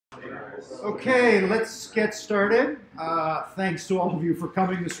Okay, let's get started. Thanks to all of you for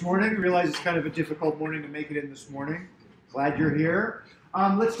coming this morning. I realize it's kind of a difficult morning to make it in this morning. Glad you're here.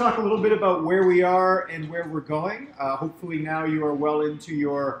 Let's talk a little bit about where we are and where we're going. Hopefully now you are well into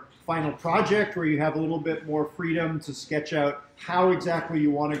your final project where you have a little bit more freedom to sketch out how exactly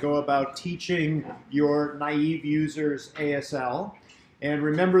you want to go about teaching your naive users ASL. And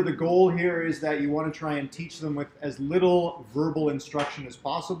remember, the goal here is that you want to try and teach them with as little verbal instruction as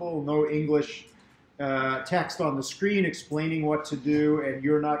possible. No English text on the screen explaining what to do, and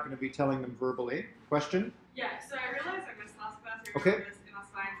you're not going to be telling them verbally. Question? Yeah, so I realized I missed last class, Okay. this, and that's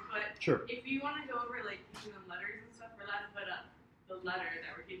fine, but Sure. if you want to go over like teaching them letters and stuff, we're allowed to put up the letter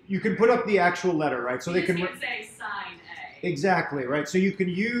that we're giving. You can put up the actual letter, right? So they can say sign A. Exactly, right? So you can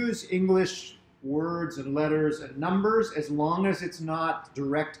use English words and letters and numbers as long as it's not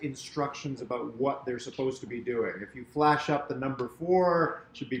direct instructions about what they're supposed to be doing. If you flash up the number 4,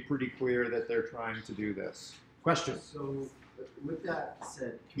 it should be pretty clear that they're trying to do this. Question? So, with that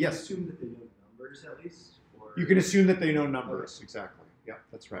said, can Yes. we assume that they know numbers at least? Or You can assume that they know numbers, exactly. Yeah,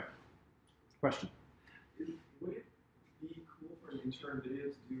 that's right. Question? Would it be cool for an intern video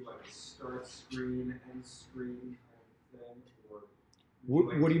to do like a start screen, end screen kind of thing? Or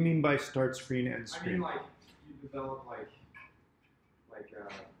What do you mean by start screen, end I screen? mean, like you develop like I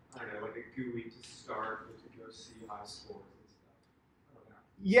don't know, like a GUI to start or to go see high scores and stuff. I don't know.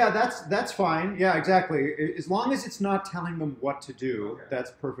 Yeah, that's fine. Yeah, exactly. As long as it's not telling them what to do, Okay.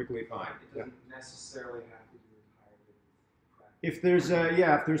 that's perfectly fine. It Yeah. doesn't necessarily have to do entirely practice. If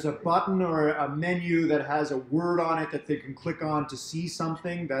there's a button or a menu that has a word on it that they can click on to see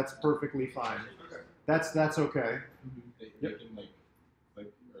something, that's perfectly fine. Okay. That's okay. They can like or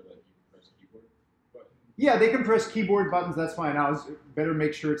like you press a keyboard button. Yeah, they can press keyboard buttons. That's fine. Now, better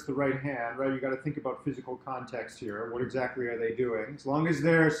make sure it's the right hand, right? You got to think about physical context here. What exactly are they doing? As long as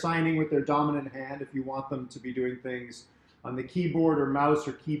they're signing with their dominant hand, if you want them to be doing things on the keyboard or mouse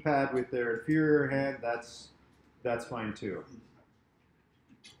or keypad with their inferior hand, that's fine too.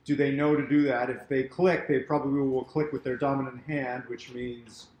 Do they know to do that? If they click, they probably will click with their dominant hand, which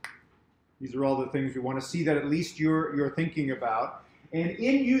means these are all the things we want to see that at least you're thinking about. And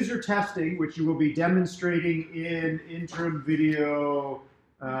in user testing, which you will be demonstrating in interim video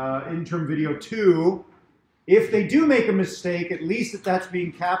 2, if they do make a mistake, at least that's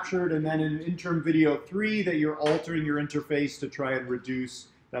being captured, and then in interim video 3 that you're altering your interface to try and reduce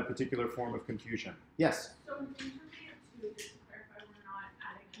that particular form of confusion. Yes? So in term video 2, just to clarify, we're not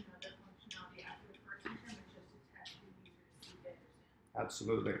adding another functionality after the first interim, it's just to test the user to see if they understand.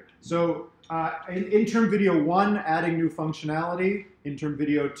 Absolutely. So in interim video 1, adding new functionality. Interim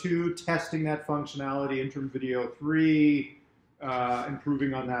video 2, testing that functionality. Interim video 3,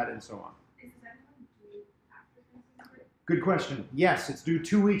 improving on that, and so on. Is that one due after Thanksgiving? Good question. Yes, it's due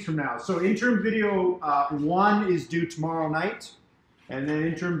 2 weeks from now. So interim video 1 is due tomorrow night. And then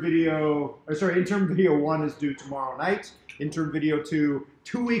interim video 1 is due tomorrow night. Interim video 2,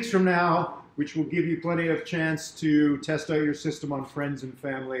 2 weeks from now, which will give you plenty of chance to test out your system on friends and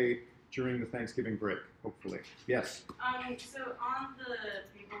family during the Thanksgiving break, hopefully. Yes? So on the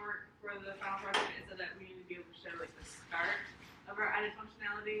paperwork for the final project, it said that we need to be able to show like the start of our added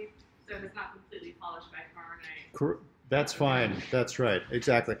functionality, so if it's not completely polished by tomorrow night. That's fine. That's right.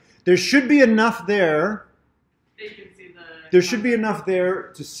 Exactly. There should be enough there. They can see the. There should be enough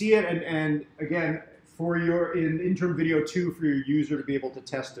there to see it, and again, for in interim video 2 for your user to be able to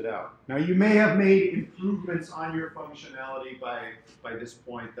test it out. Now you may have made improvements on your functionality by this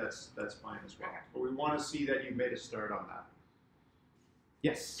point. That's fine as well. But we want to see that you made a start on that.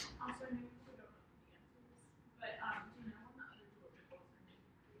 Yes. Also, I know you don't know the answers, but do you know when the other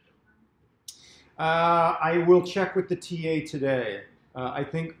deliverables are made? I will check with the TA today. I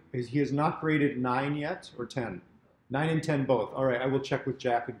think he has not graded 9 yet, or 10. 9 and 10 both. All right, I will check with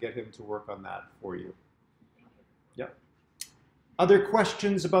Jack and get him to work on that for you. Yep. Other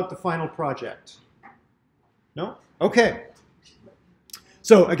questions about the final project? No? Okay.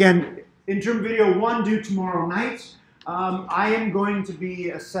 So again, interim video 1 due tomorrow night. I am going to be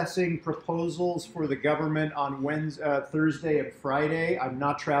assessing proposals for the government on Thursday and Friday. I'm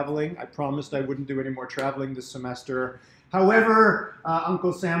not traveling. I promised I wouldn't do any more traveling this semester. However,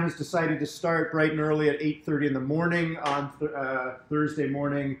 Uncle Sam has decided to start bright and early at 8:30 in the morning on Thursday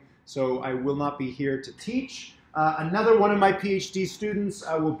morning, so I will not be here to teach. Another one of my PhD students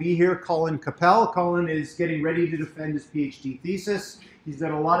will be here, Colin Capel. Colin is getting ready to defend his PhD thesis. He's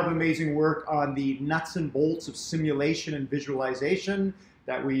done a lot of amazing work on the nuts and bolts of simulation and visualization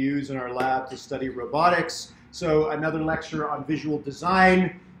that we use in our lab to study robotics. So another lecture on visual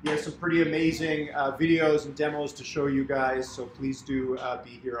design. He has some pretty amazing videos and demos to show you guys, so please do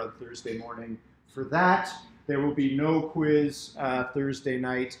be here on Thursday morning for that. There will be no quiz Thursday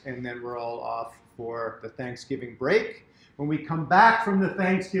night, and then we're all off for the Thanksgiving break. When we come back from the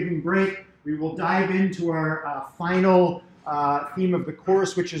Thanksgiving break, we will dive into our final theme of the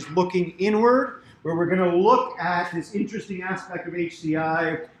course, which is looking inward, where we're going to look at this interesting aspect of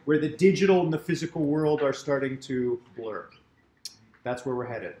HCI where the digital and the physical world are starting to blur. That's where we're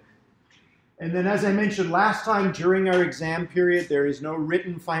headed. And then, as I mentioned last time, during our exam period, there is no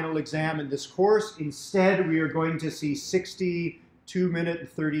written final exam in this course. Instead, we are going to see 60 2-minute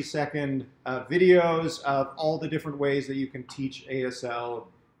and 30-second videos of all the different ways that you can teach ASL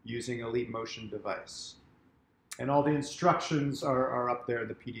using a Leap Motion device. And all the instructions are up there,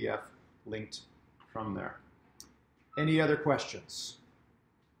 the PDF linked from there. Any other questions?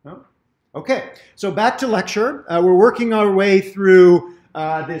 No? Okay, so back to lecture. We're working our way through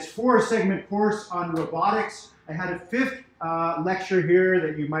this 4-segment course on robotics. I had a 5th lecture here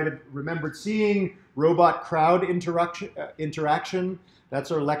that you might have remembered seeing, Robot Crowd Interaction.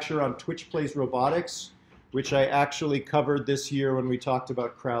 That's our lecture on Twitch Plays Robotics, which I actually covered this year when we talked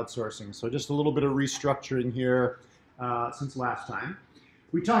about crowdsourcing. So just a little bit of restructuring here since last time.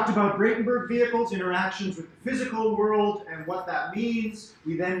 We talked about Bratenberg vehicles, interactions with the physical world, and what that means.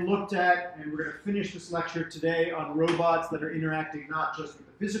 We then looked at, and we're going to finish this lecture today, on robots that are interacting not just with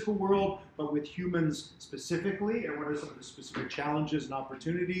the physical world, but with humans specifically, and what are some of the specific challenges and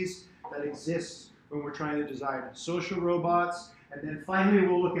opportunities that exist when we're trying to design social robots. And then finally,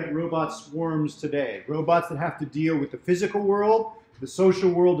 we'll look at robot swarms today. Robots that have to deal with the physical world, the social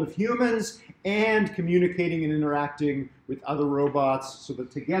world of humans, and communicating and interacting with other robots so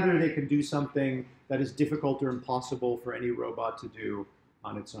that together they can do something that is difficult or impossible for any robot to do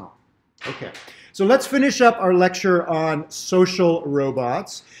on its own. Okay, so let's finish up our lecture on social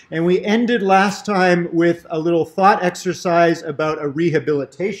robots. And we ended last time with a little thought exercise about a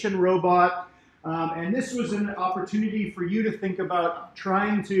rehabilitation robot. And this was an opportunity for you to think about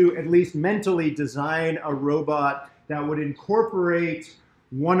trying to at least mentally design a robot that would incorporate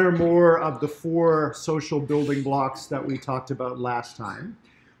one or more of the 4 social building blocks that we talked about last time.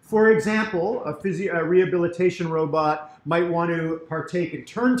 For example, a rehabilitation robot might want to partake in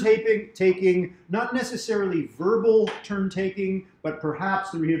turn-taking, not necessarily verbal turn-taking, but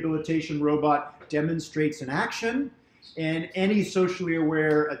perhaps the rehabilitation robot demonstrates an action. And any socially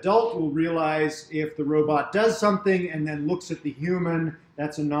aware adult will realize if the robot does something and then looks at the human,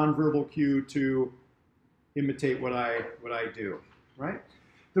 that's a nonverbal cue to imitate what I do, right?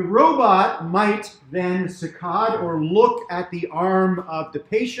 The robot might then saccade or look at the arm of the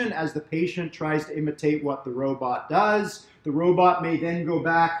patient as the patient tries to imitate what the robot does. The robot may then go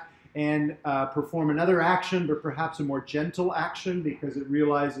back and perform another action, but perhaps a more gentle action because it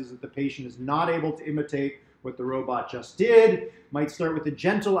realizes that the patient is not able to imitate what the robot just did. Might start with a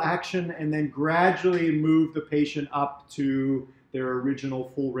gentle action and then gradually move the patient up to their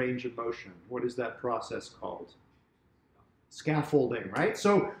original full range of motion. What is that process called? Scaffolding, right?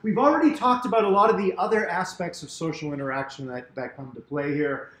 So we've already talked about a lot of the other aspects of social interaction that come to play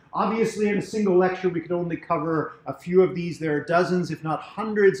here. Obviously, in a single lecture, we could only cover a few of these. There are dozens, if not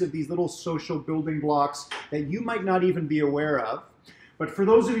hundreds, of these little social building blocks that you might not even be aware of. But for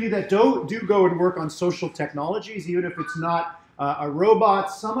those of you that do go and work on social technologies, even if it's not a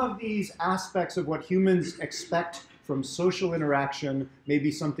robot, some of these aspects of what humans expect from social interaction may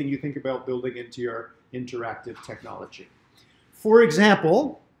be something you think about building into your interactive technology. For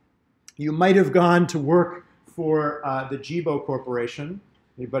example, you might have gone to work for the Jibo Corporation.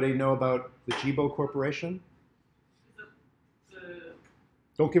 Anybody know about the Jibo Corporation?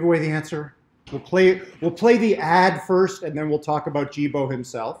 Don't give away the answer. We'll play the ad first, and then we'll talk about Jibo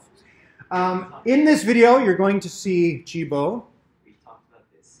himself. In this video, you're going to see Jibo. We talked about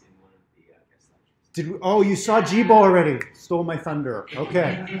this in one of the guest lectures. Oh, you saw Jibo already. Stole my thunder.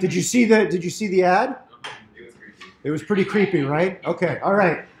 Okay. Did you see the ad? It was pretty creepy, right? Okay. All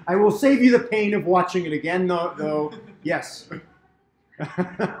right. I will save you the pain of watching it again, though. Yes.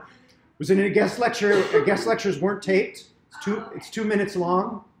 Was it in a guest lecture? Guest lectures weren't taped. It's 2 minutes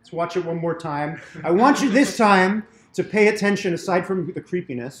long. Let's watch it one more time. I want you this time to pay attention, aside from the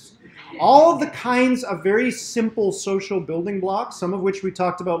creepiness, all the kinds of very simple social building blocks, some of which we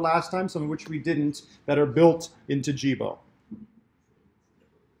talked about last time, some of which we didn't, that are built into Jibo.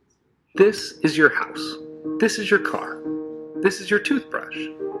 This is your house. This is your car. This is your toothbrush.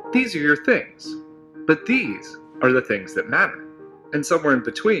 These are your things. But these are the things that matter. And somewhere in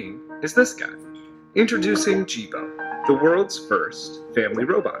between is this guy. Introducing Jibo, the world's first family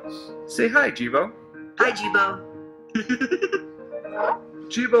robot. Say hi, Jibo. Hi, Jibo.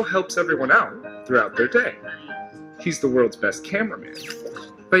 Jibo helps everyone out throughout their day. He's the world's best cameraman.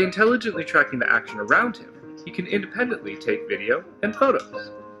 By intelligently tracking the action around him, he can independently take video and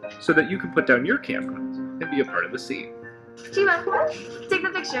photos, so that you can put down your camera and be a part of the scene. Jibo, take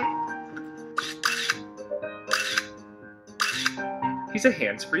the picture. He's a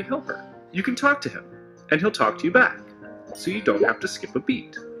hands-free helper. You can talk to him, and he'll talk to you back, so you don't have to skip a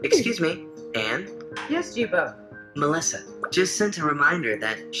beat. Excuse me, Anne? Yes, Jibo. Melissa just sent a reminder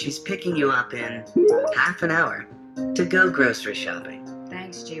that she's picking you up in half an hour to go grocery shopping.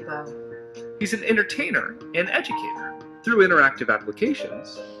 Thanks, Jibo. He's an entertainer and educator. Through interactive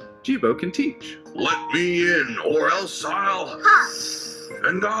applications, Jibo can teach. Let me in, or else I'll...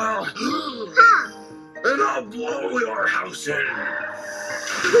 And I'll... And I'll blow your house in.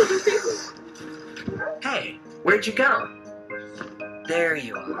 Hey, where'd you go? There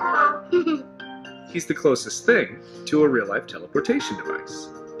you are. He's the closest thing to a real-life teleportation device.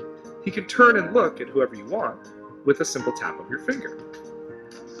 He can turn and look at whoever you want with a simple tap of your finger.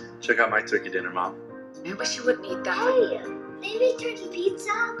 Check out my turkey dinner, Mom. I wish you wouldn't eat that. Hey, maybe turkey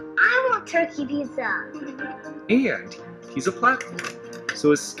pizza? I want turkey pizza. And he's a platform,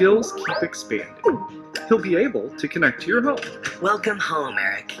 so his skills keep expanding. He'll be able to connect to your home. Welcome home,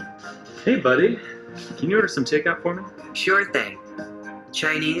 Eric. Hey, buddy. Can you order some takeout for me? Sure thing.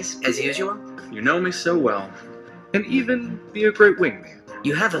 Chinese, as usual? You know me so well. And even be a great wingman.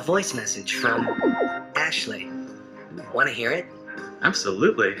 You have a voice message from Ashley. Want to hear it?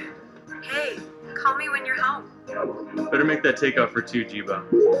 Absolutely. Hey, call me when you're home. Better make that takeout for two, Jibo.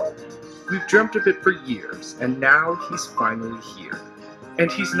 We've dreamt of it for years, and now he's finally here. And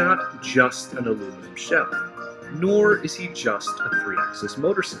he's not just an aluminum shell, nor is he just a 3-axis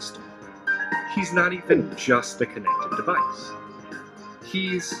motor system. He's not even just a connected device.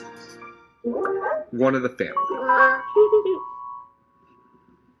 He's one of the family.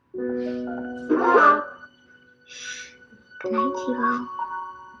 Good night, Jibo.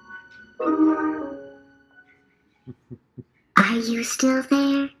 Are you still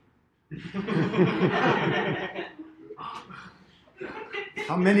there?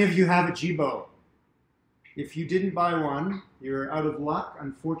 How many of you have a Jibo? If you didn't buy one, you're out of luck.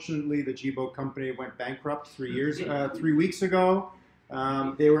 Unfortunately, the Jibo company went bankrupt 3 weeks ago.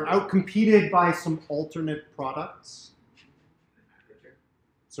 They were outcompeted by some alternate products.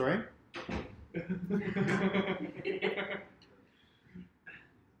 Sorry?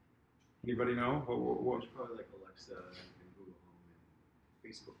 Anybody know? What? Probably like Alexa and Google Home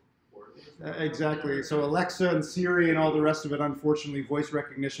and Facebook. Exactly. So Alexa and Siri and all the rest of it, unfortunately, voice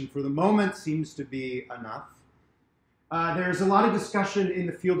recognition for the moment seems to be enough. There's a lot of discussion in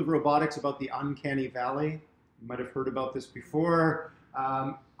the field of robotics about the uncanny valley. You might have heard about this before.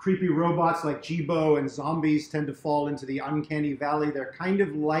 Creepy robots like Jibo and zombies tend to fall into the uncanny valley. They're kind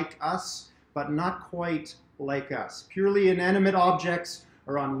of like us, but not quite like us. Purely inanimate objects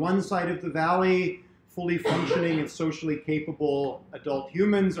are on one side of the valley. Fully functioning and socially capable adult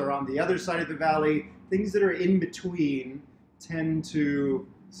humans are on the other side of the valley. Things that are in between tend to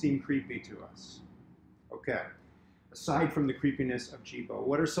seem creepy to us. Okay, aside from the creepiness of Jibo,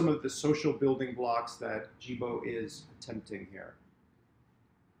 what are some of the social building blocks that Jibo is attempting here?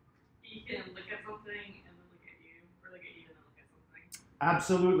 You can look at something and then look at you, or look at you and then look at something.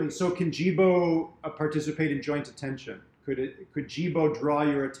 Absolutely. So can Jibo participate in joint attention? Could Jibo draw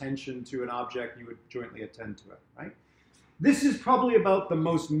your attention to an object, you would jointly attend to it, right? This is probably about the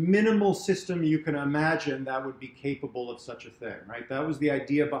most minimal system you can imagine that would be capable of such a thing, right? That was the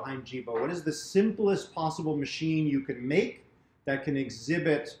idea behind Jibo. What is the simplest possible machine you can make that can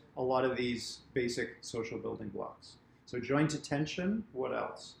exhibit a lot of these basic social building blocks? So joint attention, what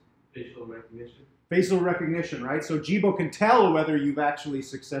else? Facial recognition. Facial recognition, right? So Jibo can tell whether you've actually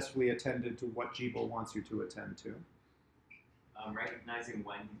successfully attended to what Jibo wants you to attend to. Recognizing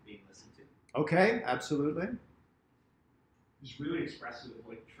when he's being listened to. Okay, absolutely. It's really expressive.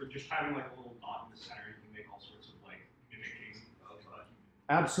 Like for just having like a little dot in the center, you can make all sorts of like mimicking of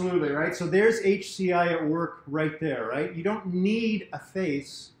Absolutely, right? So there's HCI at work right there, right? You don't need a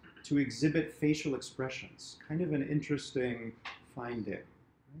face to exhibit facial expressions. Kind of an interesting finding.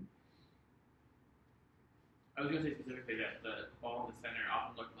 I was going to say specifically that the ball in the center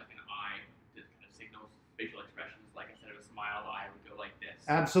often looked like an eye that kind of signals facial expressions. Like instead of a smile, the eye would go like this.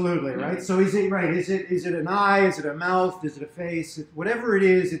 Absolutely, right? So is it right? Is it an eye? Is it a mouth? Is it a face? Whatever it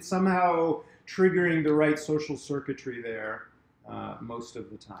is, it's somehow triggering the right social circuitry there most of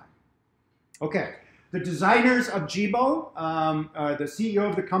the time. Okay, the designers of Jibo, the CEO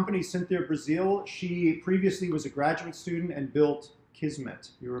of the company, Cynthia Brazil, she previously was a graduate student and built Kismet.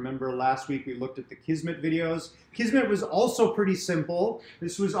 You remember last week we looked at the Kismet videos. Kismet was also pretty simple.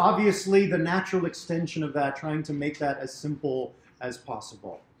 This was obviously the natural extension of that, trying to make that as simple as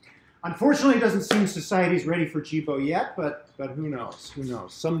possible. Unfortunately, it doesn't seem society's ready for Jibo yet, but who knows? Who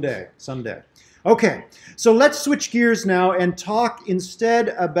knows? Someday, someday. Okay, so let's switch gears now and talk instead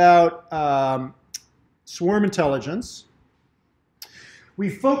about swarm intelligence. We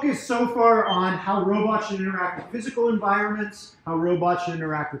focused so far on how robots should interact with physical environments, how robots should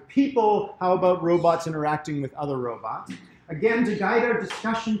interact with people, how about robots interacting with other robots. Again, to guide our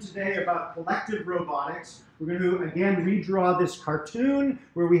discussion today about collective robotics, we're going to again redraw this cartoon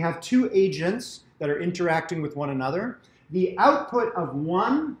where we have two agents that are interacting with one another. The output of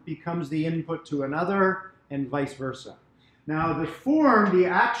one becomes the input to another, and vice versa. Now, the form, the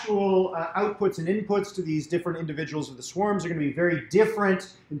actual outputs and inputs to these different individuals of the swarms are going to be very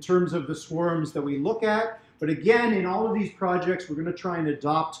different in terms of the swarms that we look at. But again, in all of these projects, we're going to try and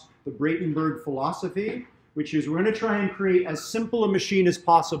adopt the Breitenberg philosophy, which is we're going to try and create as simple a machine as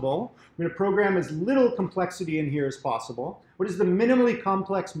possible. We're going to program as little complexity in here as possible. What is the minimally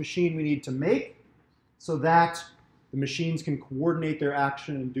complex machine we need to make so that the machines can coordinate their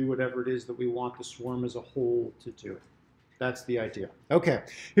action and do whatever it is that we want the swarm as a whole to do? That's the idea. Okay,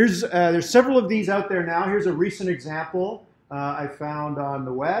 there's several of these out there now. Here's a recent example I found on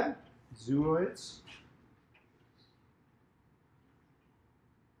the web, Zooloids.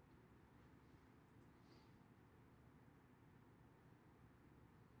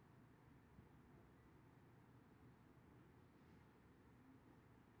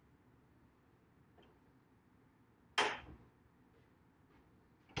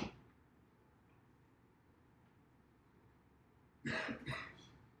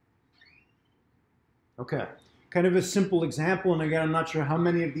 Okay, kind of a simple example, and again, I'm not sure how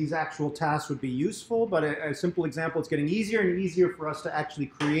many of these actual tasks would be useful, but a simple example. It's getting easier and easier for us to actually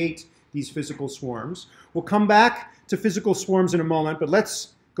create these physical swarms. We'll come back to physical swarms in a moment, but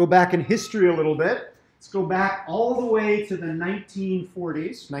let's go back in history a little bit. Let's go back all the way to the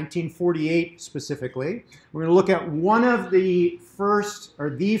 1940s, 1948 specifically. We're going to look at one of the first, or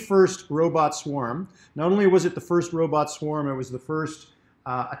the first robot swarm. Not only was it the first robot swarm, it was the first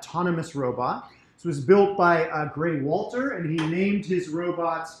autonomous robot. This was built by Gray Walter, and he named his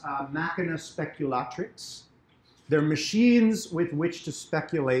robots Machina Speculatrix. They're machines with which to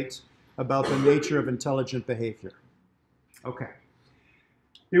speculate about the nature of intelligent behavior. Okay.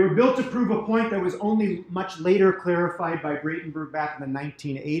 They were built to prove a point that was only much later clarified by Breitenberg back in the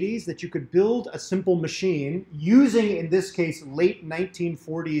 1980s, that you could build a simple machine using, in this case, late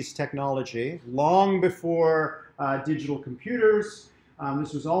 1940s technology, long before digital computers.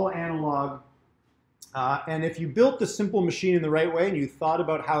 This was all analog. And if you built the simple machine in the right way and you thought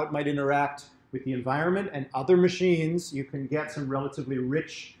about how it might interact with the environment and other machines, you can get some relatively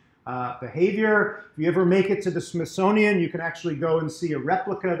rich behavior. If you ever make it to the Smithsonian, you can actually go and see a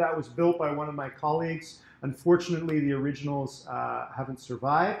replica that was built by one of my colleagues. Unfortunately, the originals haven't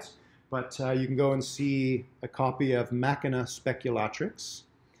survived, but you can go and see a copy of Machina Speculatrix.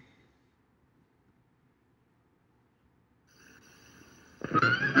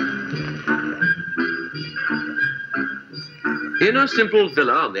 In a simple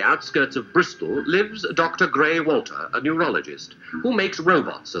villa on the outskirts of Bristol lives Dr. Gray Walter, a neurologist, who makes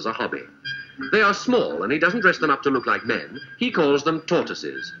robots as a hobby. They are small, and he doesn't dress them up to look like men. He calls them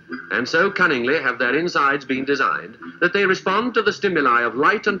tortoises, and so cunningly have their insides been designed that they respond to the stimuli of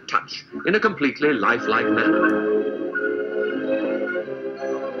light and touch in a completely lifelike manner.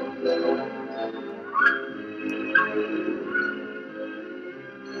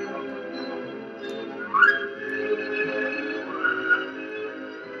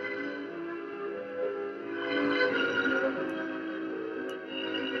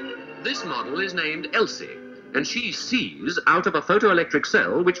 This model is named Elsie, and she sees out of a photoelectric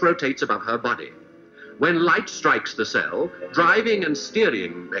cell which rotates above her body. When light strikes the cell, driving and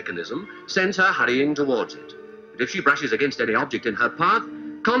steering mechanism sends her hurrying towards it. But if she brushes against any object in her path,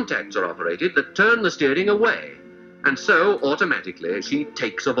 contacts are operated that turn the steering away, and so automatically she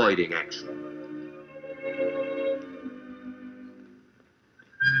takes avoiding action.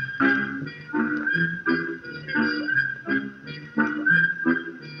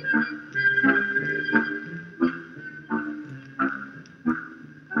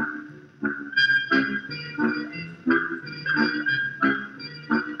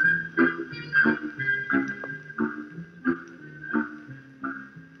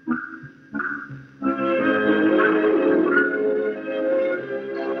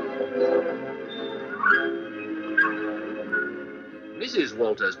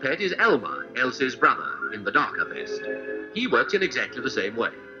 Walter's pet is Elmer, Elsie's brother, in the darker vest. He works in exactly the same way.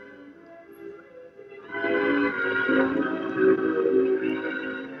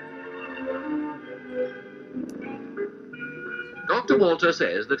 Dr. Walter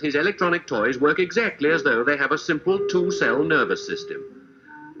says that his electronic toys work exactly as though they have a simple two-cell nervous system,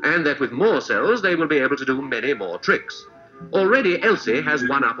 and that with more cells they will be able to do many more tricks. Already Elsie has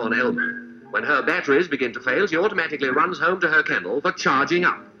one up on Elmer. When her batteries begin to fail, she automatically runs home to her kennel for charging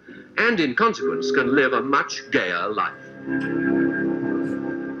up, and in consequence can live a much gayer life.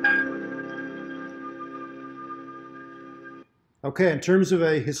 Okay, in terms of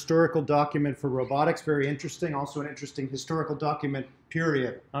a historical document for robotics, very interesting. Also an interesting historical document,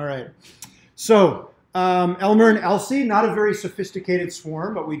 period. All right. So, Elmer and Elsie, not a very sophisticated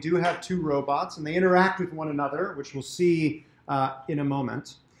swarm, but we do have two robots, and they interact with one another, which we'll see in a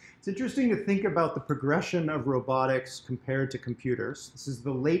moment. It's interesting to think about the progression of robotics compared to computers. This is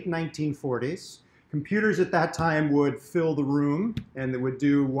the late 1940s. Computers at that time would fill the room, and they would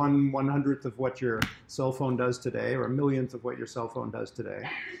do 1/100th of what your cell phone does today, or 1/1,000,000th of what your cell phone does today.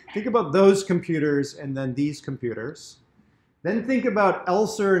 Think about those computers and then these computers. Then think about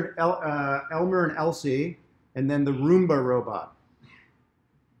Elmer and Elsie, and then the Roomba robot.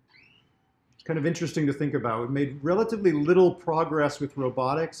 It's kind of interesting to think about. We've made relatively little progress with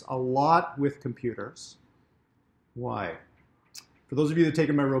robotics, a lot with computers. Why? For those of you that have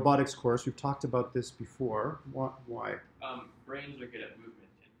taken my robotics course, we've talked about this before. Why? Brains are good at movement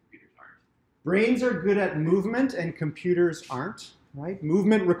and computers aren't. Brains are good at movement and computers aren't, right?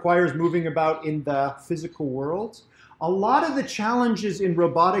 Movement requires moving about in the physical world. A lot of the challenges in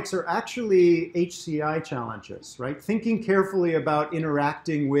robotics are actually HCI challenges, right? Thinking carefully about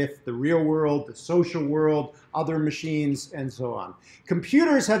interacting with the real world, the social world, other machines, and so on.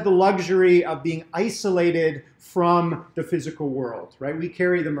 Computers have the luxury of being isolated from the physical world, right? We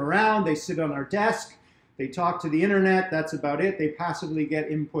carry them around, they sit on our desk, they talk to the internet, that's about it. They passively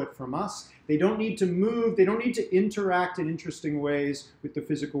get input from us. They don't need to move, they don't need to interact in interesting ways with the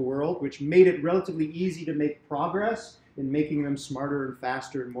physical world, which made it relatively easy to make progress in making them smarter and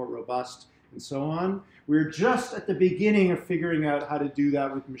faster and more robust and so on. We're just at the beginning of figuring out how to do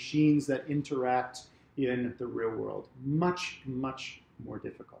that with machines that interact in the real world. Much, much more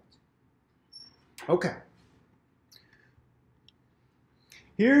difficult. Okay.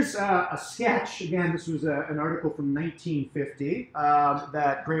 Here's a sketch. Again, this was an article from 1950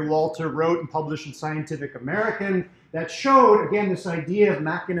 that Gray Walter wrote and published in Scientific American that showed, again, this idea of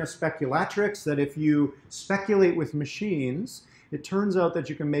machina speculatrix, that if you speculate with machines, it turns out that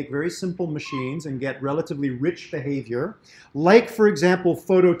you can make very simple machines and get relatively rich behavior, like, for example,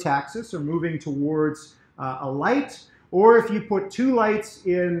 phototaxis, or moving towards a light. Or if you put two lights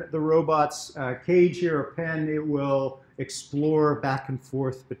in the robot's cage here, or pen, it will explore back and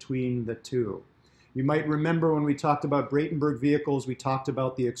forth between the two. You might remember when we talked about Bratenberg vehicles, we talked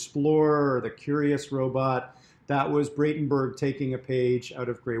about the Explorer or the Curious robot. That was Bratenberg taking a page out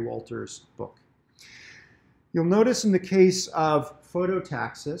of Gray Walter's book. You'll notice in the case of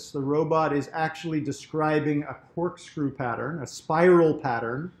phototaxis, the robot is actually describing a corkscrew pattern, a spiral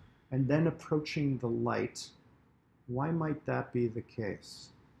pattern, and then approaching the light. Why might that be the case?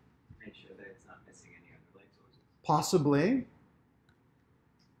 Make sure that it's not missing any other light sources. Possibly.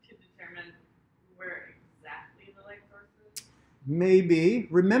 To determine where exactly the light source is? Maybe.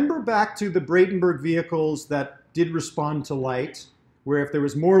 Remember back to the Bratenberg vehicles that did respond to light, where if there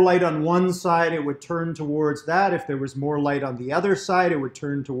was more light on one side, it would turn towards that. If there was more light on the other side, it would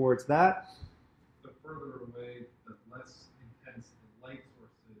turn towards that. The further away, the less intense the light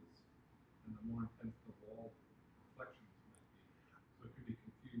source is, and the more intense the wall reflections might be. So it could be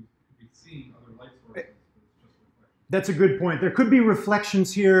confused. It could be seeing other light sources, but it's just reflections. That's a good point. There could be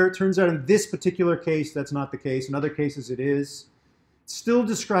reflections here. It turns out in this particular case, that's not the case. In other cases, it is. It still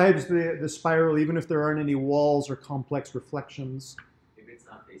describes the spiral, even if there aren't any walls or complex reflections. If it's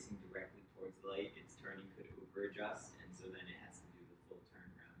not facing directly towards the light, its turning could over-adjust, and so then it has to do the full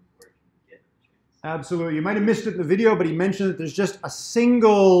turnaround before it can get the chance. Absolutely. You might have missed it in the video, but he mentioned that there's just a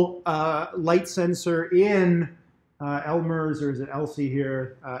single light sensor in Elmer's, or is it Elsie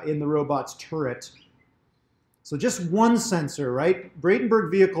here, in the robot's turret. So just one sensor, right?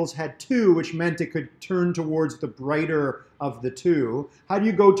 Bratenberg vehicles had two, which meant it could turn towards the brighter of the two. How do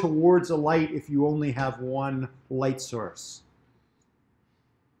you go towards a light if you only have one light source?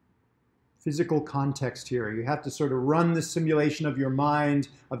 Physical context here. You have to sort of run the simulation of your mind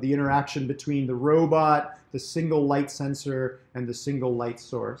of the interaction between the robot, the single light sensor, and the single light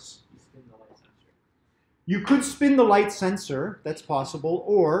source. Spin the light sensor. You could spin the light sensor, that's possible,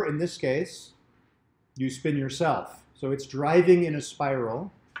 or in this case, you spin yourself. So it's driving in a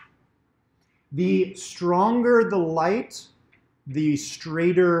spiral. The stronger the light, the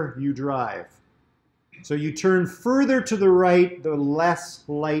straighter you drive. So you turn further to the right, the less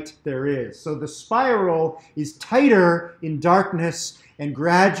light there is. So the spiral is tighter in darkness and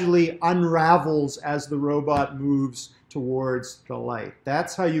gradually unravels as the robot moves towards the light.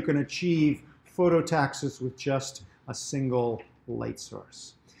 That's how you can achieve phototaxis with just a single light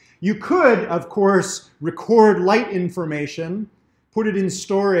source. You could, of course, record light information, put it in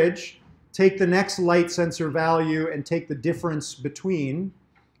storage, take the next light sensor value and take the difference between.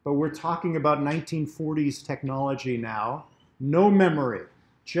 But we're talking about 1940s technology now. No memory,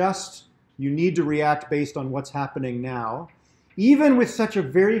 just you need to react based on what's happening now. Even with such a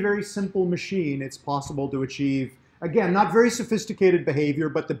very, very simple machine, it's possible to achieve, again, not very sophisticated behavior,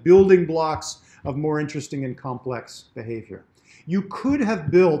 but the building blocks of more interesting and complex behavior. You could have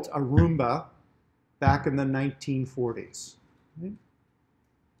built a Roomba back in the 1940s.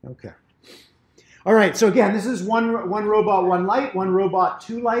 Okay. All right, so again, this is one robot, one light, one robot,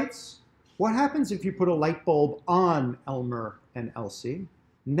 two lights. What happens if you put a light bulb on Elmer and Elsie?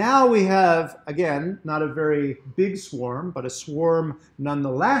 Now we have, again, not a very big swarm, but a swarm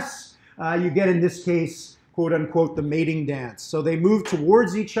nonetheless. You get, in this case, quote unquote, the mating dance. So they move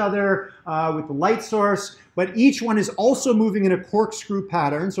towards each other with the light source, but each one is also moving in a corkscrew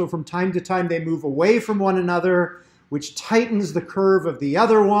pattern. So from time to time, they move away from one another, which tightens the curve of the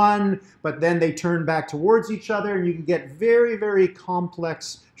other one, but then they turn back towards each other, and you can get very, very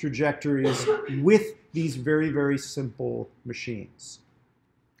complex trajectories with these very, very simple machines.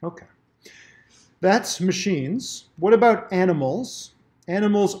 Okay. That's machines. What about animals?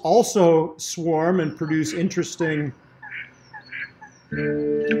 Animals also swarm and produce interesting...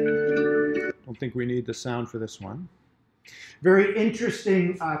 Don't think we need the sound for this one. Very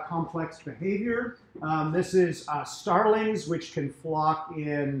interesting complex behavior. This is starlings, which can flock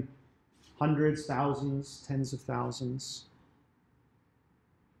in hundreds, thousands, tens of thousands.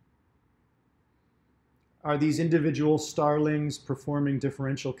 Are these individual starlings performing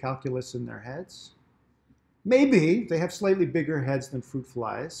differential calculus in their heads? Maybe. They have slightly bigger heads than fruit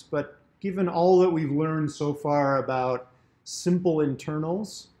flies, but given all that we've learned so far about simple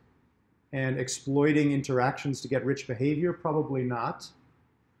internals and exploiting interactions to get rich behavior, probably not.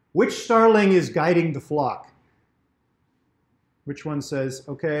 Which starling is guiding the flock? Which one says,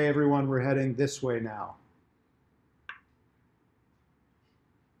 okay, everyone, we're heading this way now?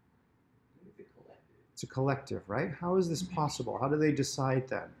 It's a collective, right? How is this possible? How do they decide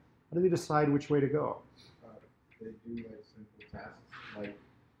then? How do they decide which way to go? They do like simple tasks, like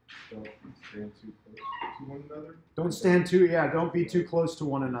don't stand too close to one another. Don't stand too, yeah, don't be too close to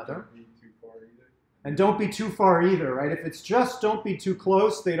one another. Don't be too far either. And don't be too far either, right? If it's just don't be too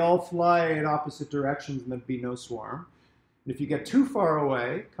close, they'd all fly in opposite directions and there'd be no swarm. And if you get too far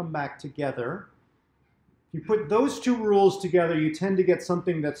away, come back together. If you put those two rules together, you tend to get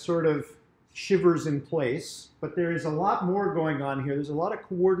something that sort of shivers in place. But there is a lot more going on here. There's a lot of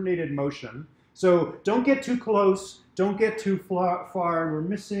coordinated motion. So don't get too close, don't get too far. We're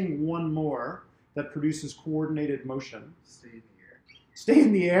missing one more that produces coordinated motion. Stay in the air. Stay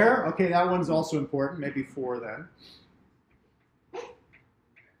in the air? Okay, that one's also important. Maybe 4 then. I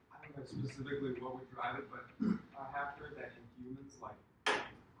don't know specifically what would drive it, but I have heard that in humans, like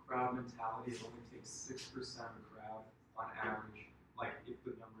crowd mentality, it only takes 6% of a crowd on average, like if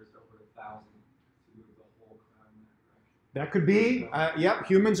the number is over 1,000, to move the whole crowd in that direction. That could be. Yep,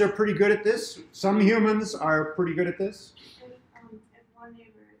 humans are pretty good at this. Some humans are pretty good at this. If one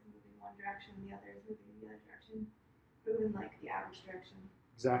neighbor is moving one direction and the other is moving the other direction, move in like the average direction.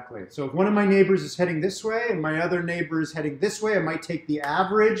 Exactly. So if one of my neighbors is heading this way and my other neighbor is heading this way, I might take the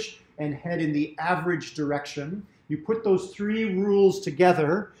average and head in the average direction. You put those 3 rules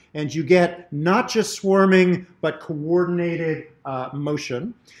together and you get not just swarming, but coordinated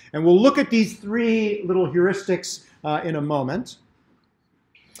motion. And we'll look at these 3 little heuristics in a moment.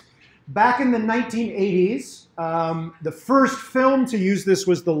 Back in the 1980s, the first film to use this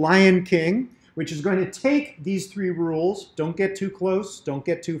was The Lion King, which is going to take these 3 rules, don't get too close, don't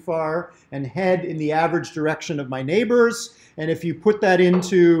get too far, and head in the average direction of my neighbors. And if you put that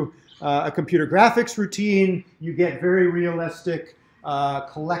into a computer graphics routine, you get very realistic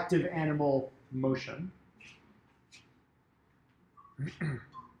collective animal motion.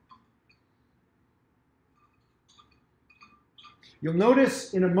 You'll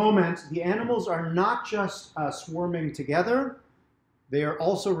notice in a moment, the animals are not just swarming together, they are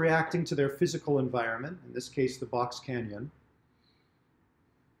also reacting to their physical environment, in this case, the Box Canyon.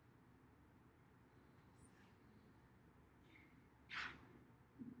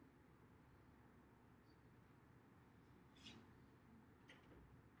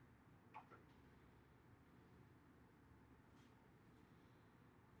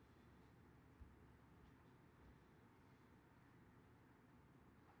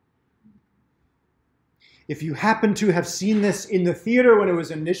 If you happen to have seen this in the theater when it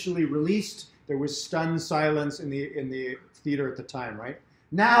was initially released, there was stunned silence in the theater at the time, right?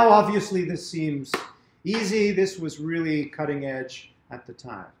 Now, obviously, this seems easy. This was really cutting edge at the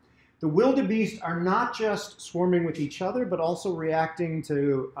time. The wildebeest are not just swarming with each other, but also reacting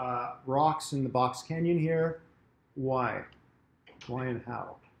to rocks in the Box Canyon here. Why? Why and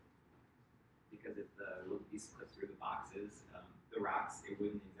how? Because if the wildebeest slipped through the boxes, the rocks, it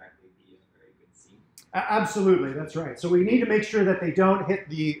wouldn't exactly be a very good scene. Absolutely, that's right. So we need to make sure that they don't hit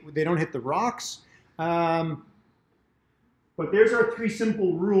the rocks. But there's our 3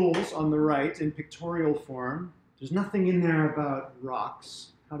 simple rules on the right in pictorial form. There's nothing in there about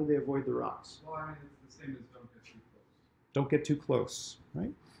rocks. How do they avoid the rocks? Well, I mean, it's the same as don't get too close. Don't get too close,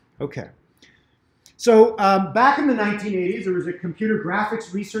 right? Okay. So back in the 1980s, there was a computer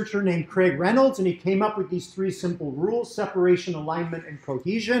graphics researcher named Craig Reynolds, and he came up with these 3 simple rules: separation, alignment, and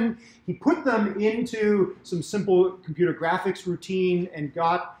cohesion. He put them into some simple computer graphics routine and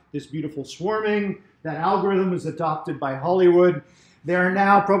got this beautiful swarming. That algorithm was adopted by Hollywood. There are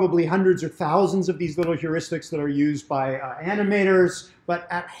now probably hundreds or thousands of these little heuristics that are used by animators, but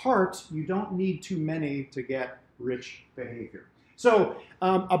at heart, you don't need too many to get rich behavior. So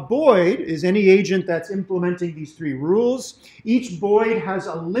a Boyd is any agent that's implementing these 3 rules. Each Boyd has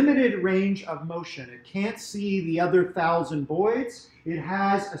a limited range of motion. It can't see the other 1,000 Boyds. It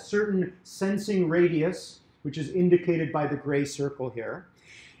has a certain sensing radius, which is indicated by the gray circle here.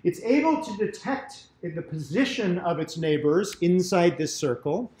 It's able to detect the position of its neighbors inside this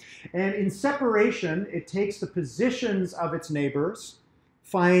circle. And in separation, it takes the positions of its neighbors,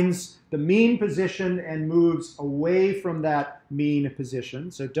 finds the mean position, and moves away from that mean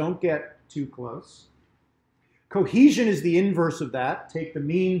position. So don't get too close. Cohesion is the inverse of that. Take the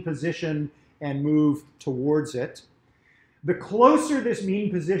mean position and move towards it. The closer this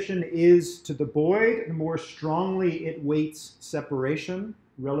mean position is to the Boyd, the more strongly it weights separation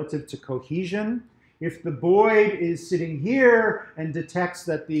relative to cohesion. If the Boyd is sitting here and detects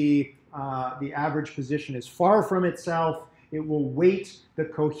that the average position is far from itself, it will weight the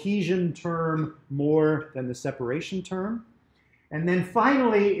cohesion term more than the separation term. And then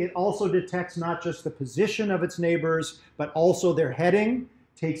finally, it also detects not just the position of its neighbors, but also their heading,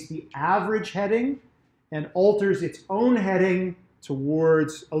 takes the average heading and alters its own heading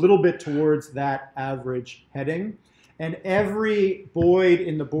towards, a little bit towards that average heading. And every Boyd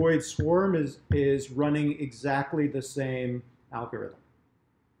in the Boyd swarm is running exactly the same algorithm.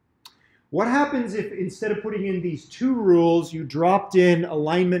 What happens if instead of putting in these 2 rules, you dropped in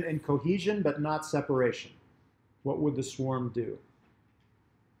alignment and cohesion, but not separation? What would the swarm do?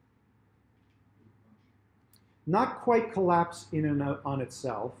 Not quite collapse in and out on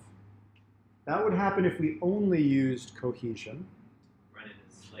itself. That would happen if we only used cohesion. Run it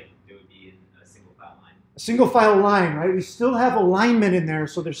as like it would be in a single file line. A single file line, right? We still have alignment in there,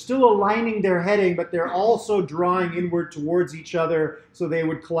 so they're still aligning their heading, but they're also drawing inward towards each other, so they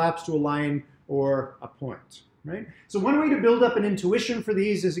would collapse to a line or a point, right? So one way to build up an intuition for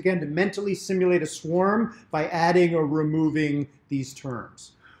these is, again, to mentally simulate a swarm by adding or removing these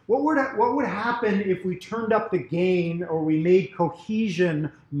terms. What would happen if we turned up the gain or we made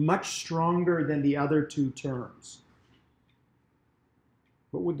cohesion much stronger than the other 2 terms?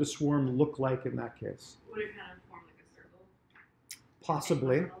 What would the swarm look like in that case? Would it kind of form like a circle?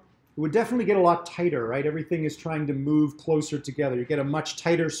 Possibly. It would definitely get a lot tighter, right? Everything is trying to move closer together. You get a much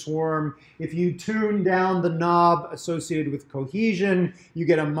tighter swarm. If you tune down the knob associated with cohesion, you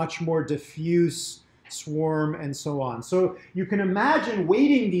get a much more diffuse swarm, and so on. So you can imagine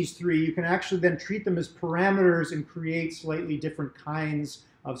weighting these 3. You can actually then treat them as parameters and create slightly different kinds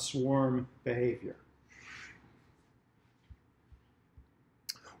of swarm behavior.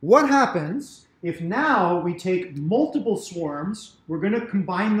 What happens if now we take multiple swarms, we're going to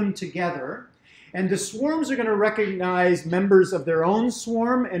combine them together, and the swarms are going to recognize members of their own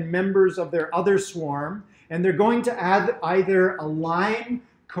swarm and members of their other swarm, and they're going to either align,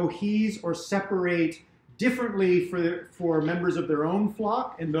 cohese, or separate differently for members of their own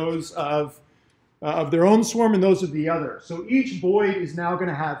flock and those of their own swarm and those of the other. So each Boyd is now going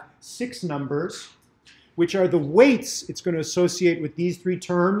to have 6 numbers, which are the weights it's going to associate with these 3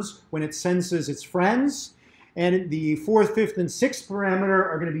 terms when it senses its friends. And the 4th, 5th, and 6th parameter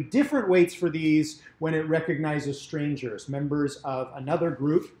are going to be different weights for these when it recognizes strangers, members of another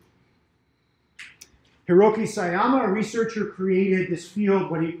group. Hiroki Sayama, a researcher, created this field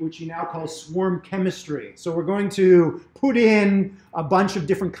which he now calls swarm chemistry. So we're going to put in a bunch of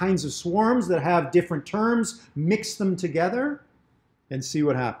different kinds of swarms that have different terms, mix them together, and see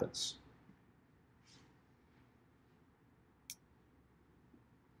what happens.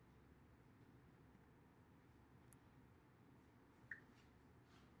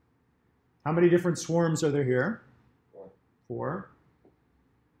 How many different swarms are there here? 4.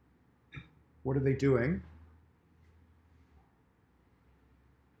 What are they doing?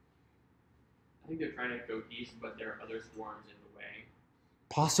 I think they're trying to go east, but there are other swarms in the way.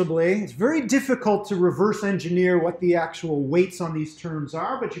 Possibly. It's very difficult to reverse engineer what the actual weights on these terms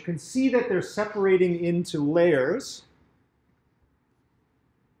are, but you can see that they're separating into layers.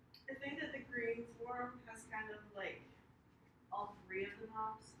 I think that the green swarm has kind of like all 3 of the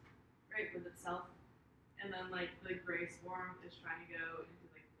knobs, right, with itself. And then like the gray swarm is trying to go into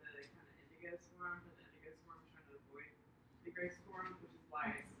like the kind of indigo swarm, but the indigo swarm is trying to avoid the gray swarm, which is why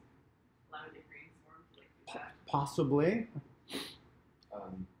it's allowing the green swarm to like do that. Possibly.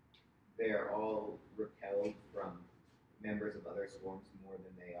 They are all repelled from members of other swarms more than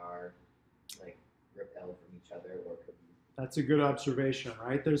they are like repelled from each other or could be. That's a good observation,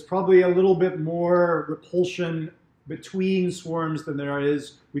 right? There's probably a little bit more repulsion between swarms than there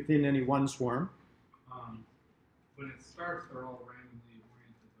is within any one swarm. When it starts, they're all randomly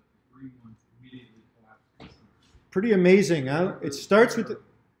oriented, but the green ones immediately collapse to the center. Pretty amazing, huh? It starts with...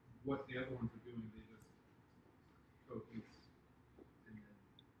 What the other ones are doing, they just focus, and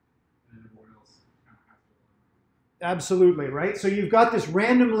then everyone else kind of has to learn. Absolutely, right? So you've got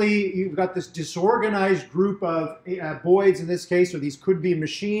this disorganized group of boids in this case, or these could be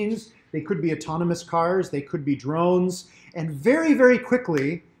machines, they could be autonomous cars, they could be drones, and very, very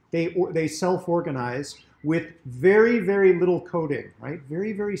quickly they self-organize with very, very little coding, right?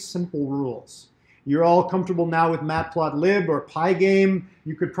 Very, very simple rules. You're all comfortable now with Matplotlib or Pygame.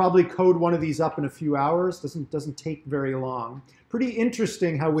 You could probably code one of these up in a few hours. Doesn't take very long. Pretty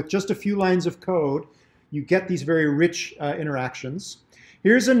interesting how with just a few lines of code, you get these very rich interactions.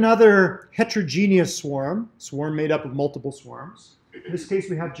 Here's another heterogeneous swarm made up of multiple swarms. In this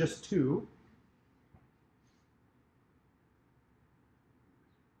case, we have just 2.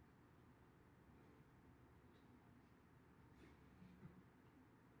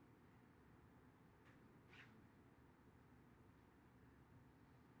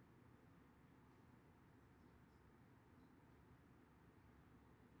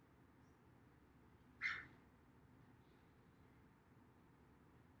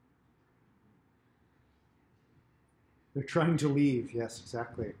 They're trying to leave, yes,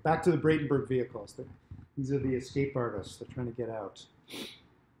 exactly. Back to the Bradenburg vehicles. These are the escape artists. They're trying to get out.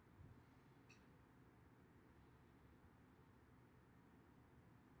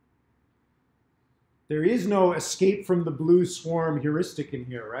 There is no escape from the blue swarm heuristic in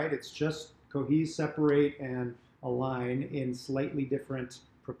here, right? It's just cohese, separate, and align in slightly different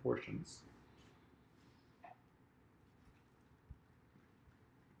proportions.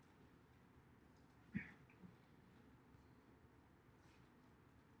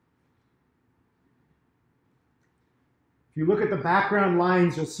 If you look at the background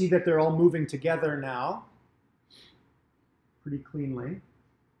lines, you'll see that they're all moving together now pretty cleanly.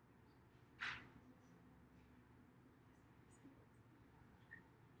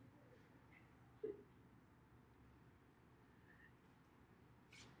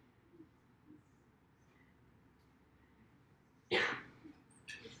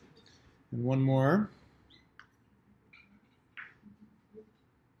 And one more.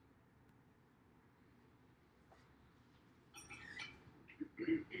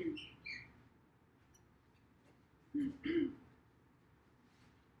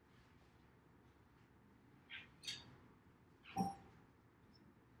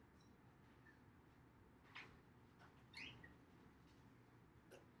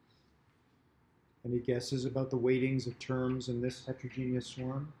 Any guesses about the weightings of terms in this heterogeneous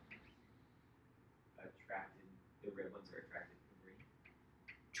swarm? The red ones are attracted to the green.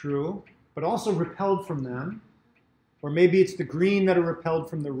 True, but also repelled from them. Or maybe it's the green that are repelled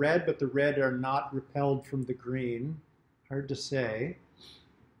from the red, but the red are not repelled from the green. Hard to say.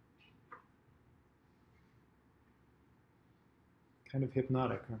 Kind of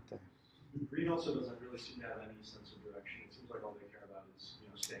hypnotic, aren't they? Green also doesn't really seem to have any sense of direction. It seems like all they care about is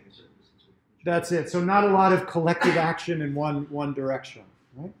staying a certain distance away from each other. That's it. So not a lot of collective action in one direction,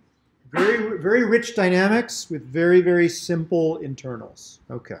 right? Very, very rich dynamics with very, very simple internals.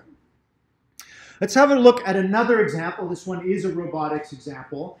 Okay. Let's have a look at another example. This one is a robotics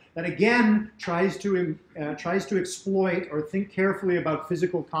example that again tries to exploit or think carefully about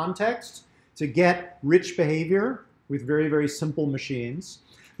physical context to get rich behavior with very, very simple machines.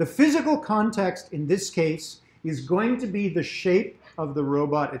 The physical context in this case is going to be the shape of the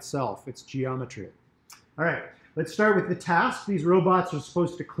robot itself, its geometry. All right, let's start with the task. These robots are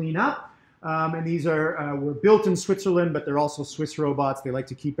supposed to clean up. And these were built in Switzerland, but they're also Swiss robots. They like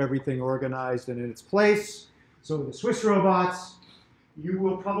to keep everything organized and in its place. So the Swiss robots, you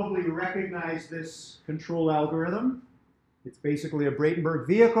will probably recognize this control algorithm. It's basically a Bratenberg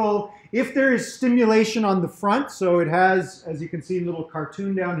vehicle. If there is stimulation on the front, so it has, as you can see in the little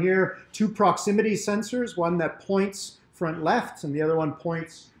cartoon down here, 2 proximity sensors, one that points front left and the other one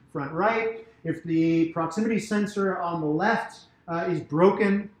points front right. If the proximity sensor on the left is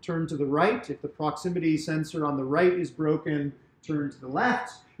broken, turn to the right. If the proximity sensor on the right is broken, turn to the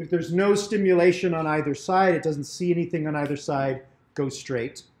left. If there's no stimulation on either side, it doesn't see anything on either side, go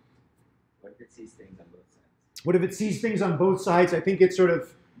straight. What if it sees things on both sides? What if it sees things on both sides? I think it sort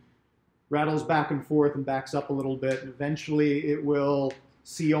of rattles back and forth and backs up a little bit, and eventually it will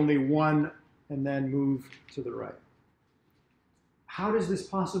see only one and then move to the right. How does this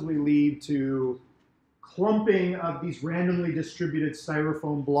possibly lead to clumping of these randomly distributed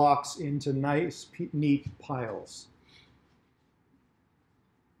styrofoam blocks into nice, neat piles?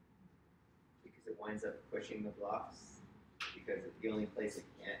 Because it winds up pushing the blocks. Because the only place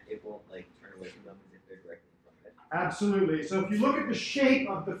it won't like turn away from them is if they're directly in front of it. Absolutely. So if you look at the shape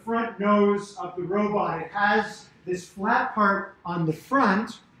of the front nose of the robot, it has this flat part on the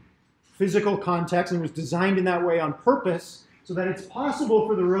front, physical context, and was designed in that way on purpose so that it's possible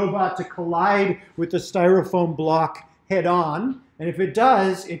for the robot to collide with the styrofoam block head on. And if it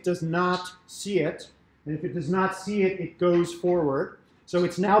does not see it. And if it does not see it, it goes forward. So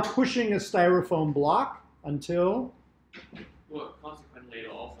it's now pushing a styrofoam block until... Well, consequently,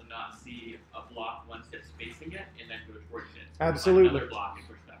 it'll also not see a block once it's facing it and then go towards it. Absolutely. Another block and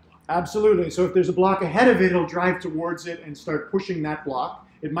push that block. Absolutely. So if there's a block ahead of it, it'll drive towards it and start pushing that block.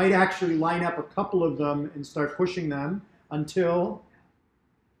 It might actually line up a couple of them and start pushing them until...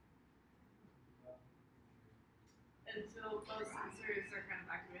 Until both sensors are kind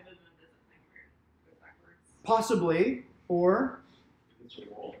of activated and it doesn't think weird. Goes backwards. Possibly, or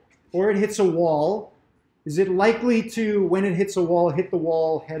it hits a wall. Is it likely to, when it hits a wall, hit the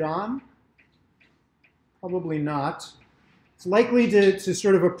wall head on? Probably not. It's likely to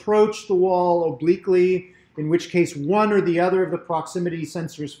sort of approach the wall obliquely, in which case one or the other of the proximity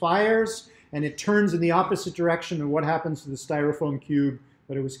sensors fires, and it turns in the opposite direction, and what happens to the styrofoam cube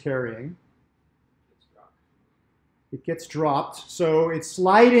that it was carrying? It gets dropped. So it's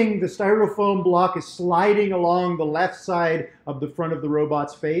sliding, the styrofoam block is sliding along the left side of the front of the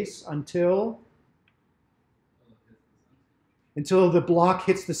robot's face until the block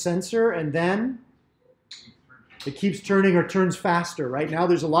hits the sensor, and then it keeps turning or turns faster. Right now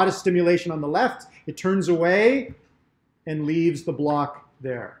there's a lot of stimulation on the left. It turns away and leaves the block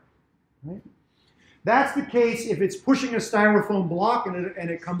there. Right? That's the case if it's pushing a styrofoam block and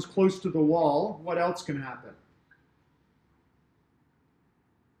it comes close to the wall. What else can happen?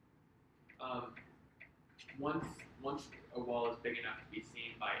 Once a wall is big enough to be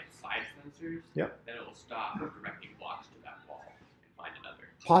seen by its side sensors, Yep. then it will stop directing blocks to that wall and find another.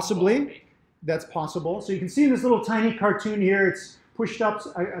 Possibly. That's possible. So you can see in this little tiny cartoon here, it's pushed up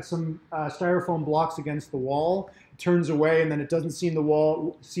some styrofoam blocks against the wall. It turns away, and then it doesn't see the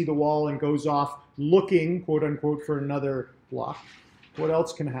wall and goes off looking, quote unquote, for another block. What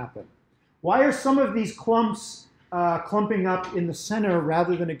else can happen? Why are some of these clumps clumping up in the center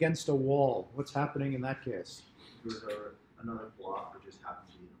rather than against a wall? What's happening in that case? There's another block that just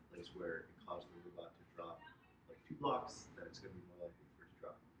happens to be in a place where it caused the robot to drop like 2 blocks, then it's going to be more likely for it to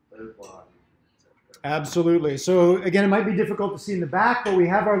drop a third block, etc. Absolutely. So again, it might be difficult to see in the back, but we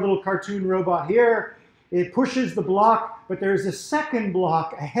have our little cartoon robot here. It pushes the block, but there's a second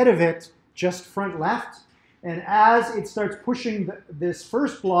block ahead of it, just front left. And as it starts pushing this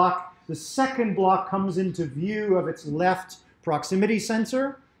first block, the second block comes into view of its left proximity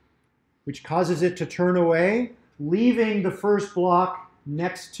sensor, which causes it to turn away, leaving the first block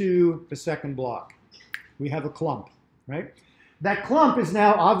next to the second block. We have a clump, right? That clump is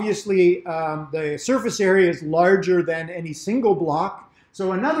now obviously, the surface area is larger than any single block,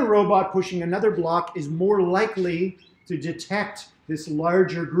 so another robot pushing another block is more likely to detect this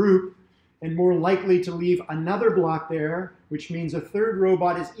larger group and more likely to leave another block there, which means a third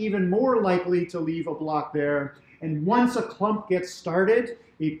robot is even more likely to leave a block there. And once a clump gets started,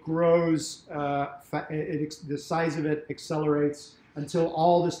 it grows, the size of it accelerates until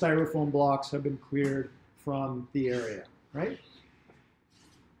all the styrofoam blocks have been cleared from the area, right?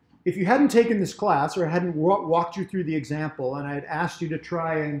 If you hadn't taken this class or I hadn't walked you through the example and I had asked you to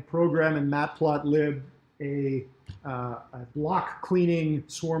try and program in Matplotlib a block cleaning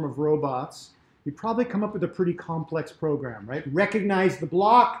swarm of robots, you'd probably come up with a pretty complex program, right? Recognize the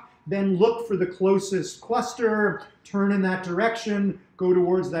block, then look for the closest cluster, turn in that direction, go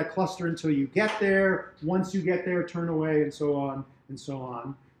towards that cluster until you get there. Once you get there, turn away, and so on and so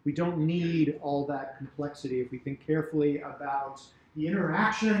on. We don't need all that complexity if we think carefully about the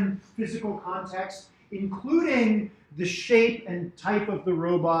interaction, physical context, including the shape and type of the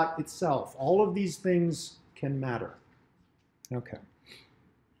robot itself. All of these things can matter. Okay.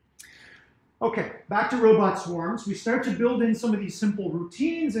 Okay, back to robot swarms. We start to build in some of these simple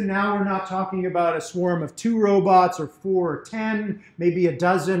routines, and now we're not talking about a swarm of 2 robots or 4 or 10, maybe a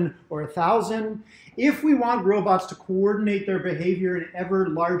dozen or 1,000. If we want robots to coordinate their behavior in ever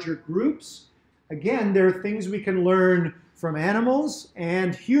larger groups, again, there are things we can learn from animals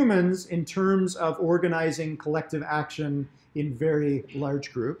and humans in terms of organizing collective action in very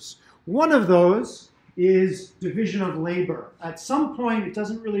large groups. One of those is division of labor. At some point, it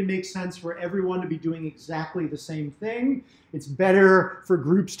doesn't really make sense for everyone to be doing exactly the same thing. It's better for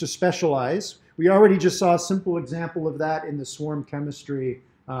groups to specialize. We already just saw a simple example of that in the swarm chemistry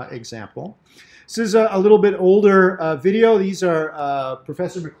example. This is a little bit older video. These are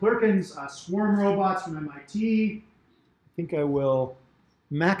Professor McClurkin's swarm robots from MIT. I think I will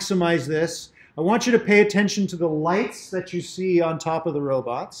maximize this. I want you to pay attention to the lights that you see on top of the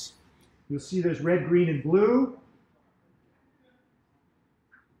robots. You'll see there's red, green, and blue.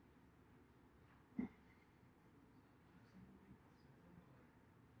 A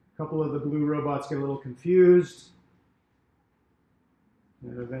couple of the blue robots get a little confused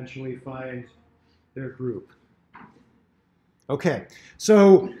and eventually find their group. Okay,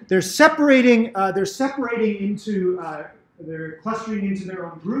 so they're separating into, they're clustering into their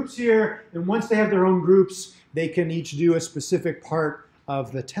own groups here, and once they have their own groups, they can each do a specific part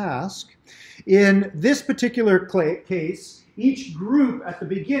of the task. In this particular case, each group at the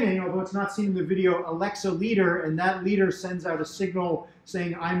beginning, although it's not seen in the video, elects a leader, and that leader sends out a signal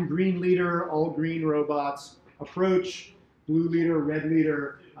saying, I'm green leader, all green robots approach, blue leader, red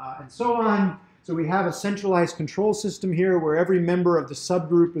leader, and so on. So we have a centralized control system here where every member of the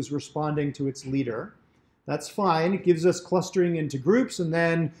subgroup is responding to its leader. That's fine. It gives us clustering into groups and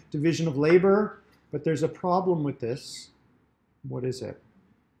then division of labor, but there's a problem with this. What is it?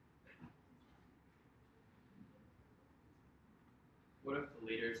 What if the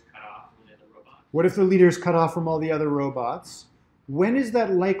leader's cut off from the other robots? What if the leader's cut off from all the other robots? When is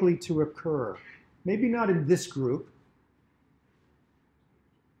that likely to occur? Maybe not in this group.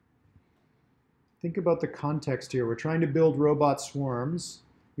 Think about the context here. We're trying to build robot swarms.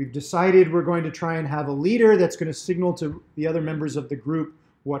 We've decided we're going to try and have a leader that's going to signal to the other members of the group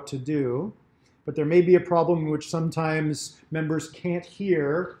what to do. But there may be a problem in which sometimes members can't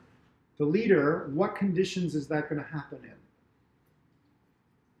hear the leader. What conditions is that going to happen in?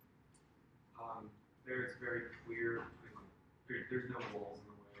 There's very clear, there's no walls in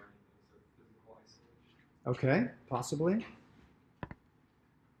the way or anything, so physical isolation. Okay, possibly.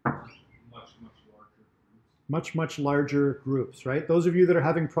 Much larger groups, right? Those of you that are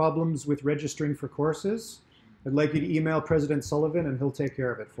having problems with registering for courses, I'd like you to email President Sullivan and he'll take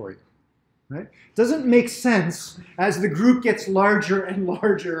care of it for you. Right? Doesn't make sense as the group gets larger and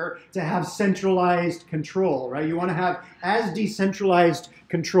larger to have centralized control, right? You want to have as decentralized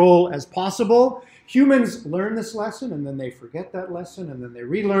control as possible. Humans learn this lesson and then they forget that lesson and then they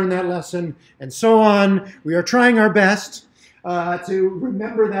relearn that lesson and so on. We are trying our best to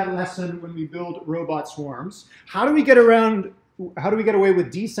remember that lesson when we build robot swarms. How do we get away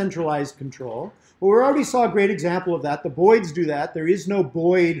with decentralized control? Well, we already saw a great example of that. The Boids do that. There is no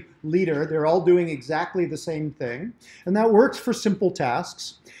Boid leader. They're all doing exactly the same thing. And that works for simple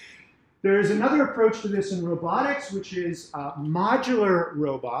tasks. There's another approach to this in robotics, which is modular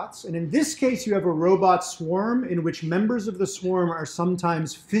robots. And in this case, you have a robot swarm in which members of the swarm are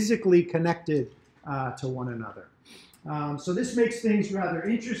sometimes physically connected to one another. So this makes things rather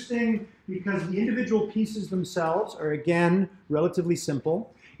interesting because the individual pieces themselves are, again, relatively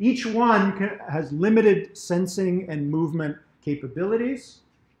simple. Each one has limited sensing and movement capabilities.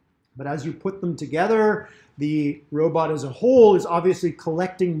 But as you put them together, the robot as a whole is obviously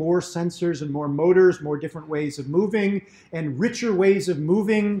collecting more sensors and more motors, more different ways of moving, and richer ways of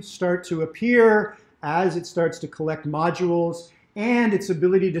moving start to appear as it starts to collect modules, and its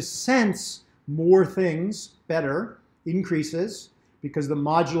ability to sense more things better increases because the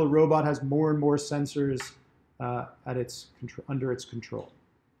modular robot has more and more sensors under its control.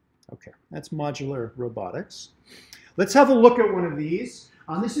 Okay, that's modular robotics. Let's have a look at one of these.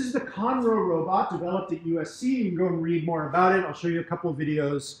 This is the Conroe robot developed at USC. You can go and read more about it. I'll show you a couple of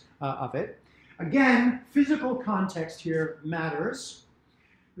videos of it. Again, physical context here matters.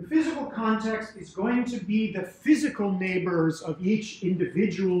 The physical context is going to be the physical neighbors of each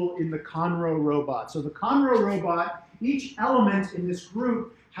individual in the Conroe robot. So the Conroe robot, each element in this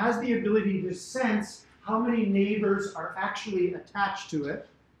group has the ability to sense how many neighbors are actually attached to it.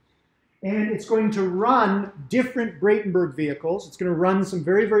 And it's going to run different Bratenberg vehicles. It's going to run some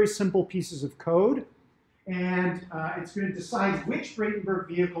very, very simple pieces of code. And it's going to decide which Bratenberg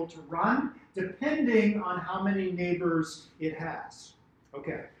vehicle to run depending on how many neighbors it has.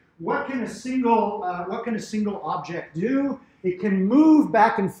 Okay, what can a single object do? It can move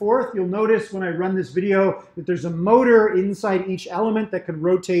back and forth. You'll notice when I run this video that there's a motor inside each element that can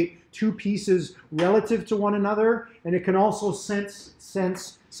rotate two pieces relative to one another, and it can also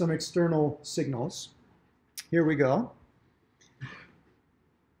sense some external signals. Here we go.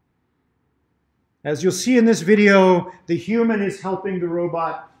 As you'll see in this video, the human is helping the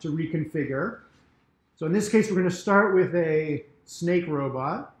robot to reconfigure. So in this case, we're going to start with a snake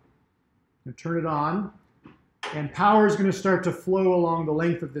robot. I'm going to turn it on. And power is going to start to flow along the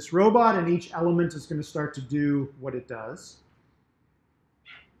length of this robot, and each element is going to start to do what it does.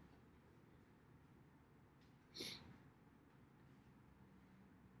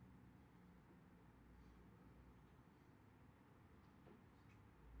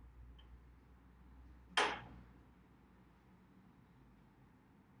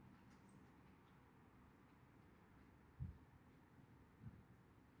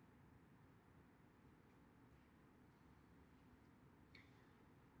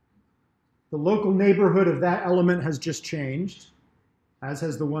 The local neighborhood of that element has just changed, as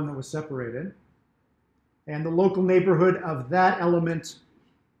has the one that was separated. And the local neighborhood of that element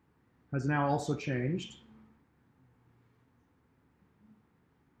has now also changed.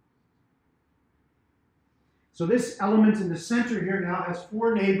 So this element in the center here now has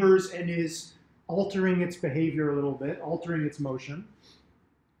 4 neighbors and is altering its behavior a little bit, altering its motion.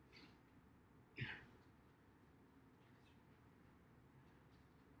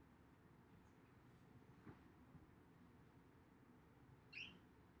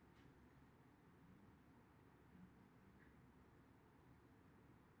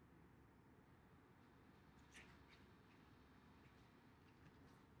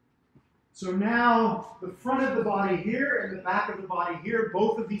 So now the front of the body here and the back of the body here,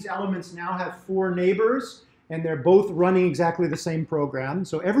 both of these elements now have 4 neighbors, and they're both running exactly the same program.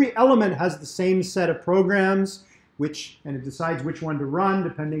 So every element has the same set of programs, and it decides which one to run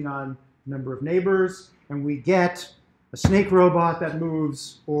depending on the number of neighbors. And we get a snake robot that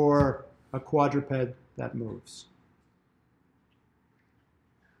moves or a quadruped that moves.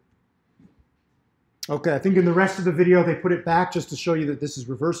 Okay, I think in the rest of the video they put it back just to show you that this is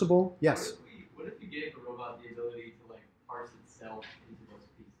reversible. Yes? What if you gave the robot the ability to like parse itself into those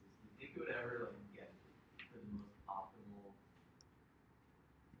pieces? Do you think it would ever like get to the most optimal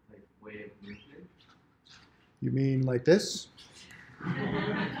like way of movement? You mean like this?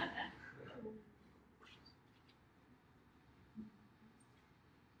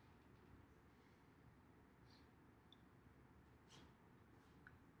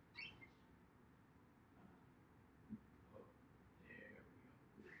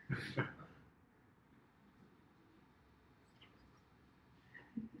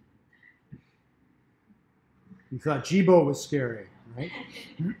 You thought Jibo was scary, right?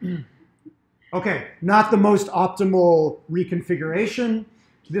 Okay, not the most optimal reconfiguration.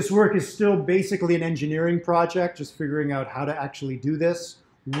 This work is still basically an engineering project, just figuring out how to actually do this,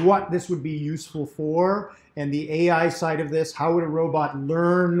 what this would be useful for, and the AI side of this, how would a robot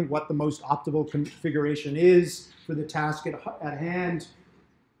learn what the most optimal configuration is for the task at hand?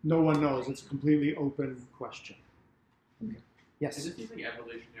 No one knows. It's a completely open question. Okay. Yes? Is this using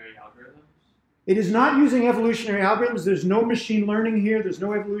evolutionary algorithms? It is not using evolutionary algorithms. There's no machine learning here. There's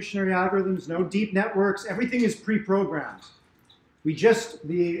no evolutionary algorithms, no deep networks. Everything is pre-programmed.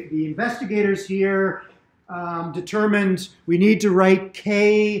 The investigators here determined we need to write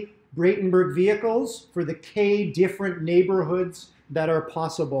K Bratenberg vehicles for the K different neighborhoods that are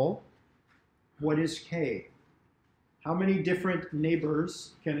possible. What is K? How many different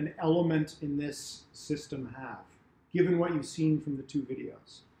neighbors can an element in this system have, given what you've seen from the 2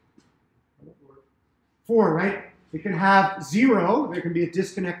 videos? 4, right? It can have 0, there can be a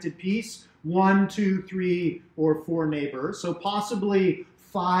disconnected piece, 1, 2, 3, or 4 neighbors, so possibly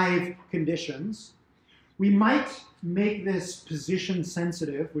 5 conditions. We might make this position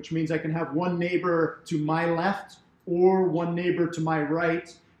sensitive, which means I can have 1 neighbor to my left or 1 neighbor to my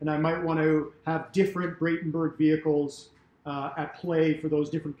right, and I might want to have different Bratenberg vehicles at play for those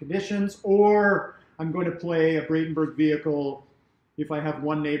different conditions, or I'm going to play a Bratenberg vehicle if I have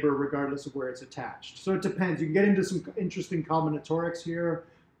 1 neighbor regardless of where it's attached. So it depends. You can get into some interesting combinatorics here,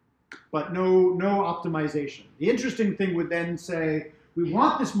 but no optimization. The interesting thing would then say, we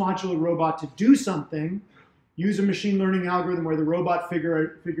want this modular robot to do something, use a machine learning algorithm where the robot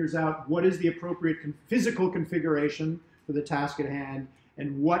figures out what is the appropriate physical configuration for the task at hand,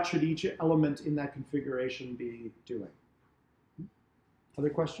 and what should each element in that configuration be doing. Other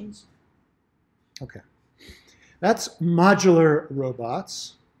questions? Okay. That's modular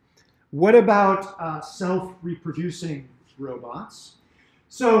robots. What about self-reproducing robots?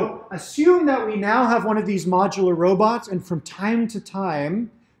 So assume that we now have one of these modular robots, and from time to time,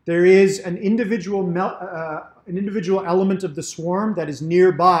 there is an individual element of the swarm that is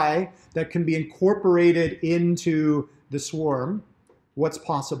nearby that can be incorporated into the swarm. What's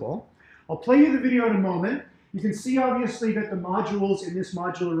possible? I'll play you the video in a moment. You can see obviously that the modules in this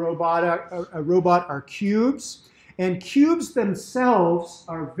modular robot are cubes. And cubes themselves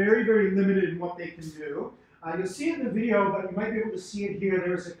are very, very limited in what they can do. You'll see it in the video, but you might be able to see it here.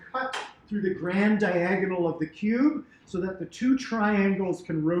 There's a cut through the grand diagonal of the cube so that the two triangles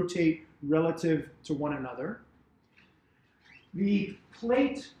can rotate relative to one another. The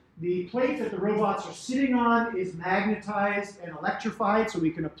plate that the robots are sitting on is magnetized and electrified, so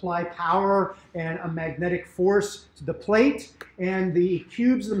we can apply power and a magnetic force to the plate. And the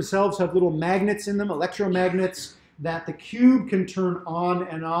cubes themselves have little magnets in them, electromagnets, that the cube can turn on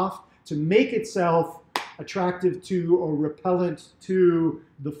and off to make itself attractive to or repellent to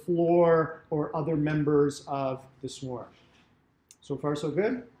the floor or other members of the swarm. So far, so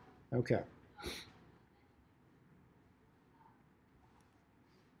good? Okay.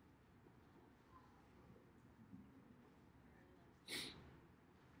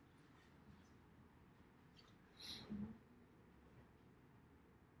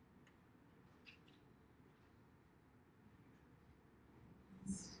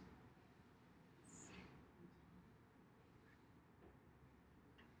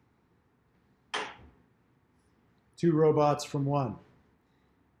 Two robots from one.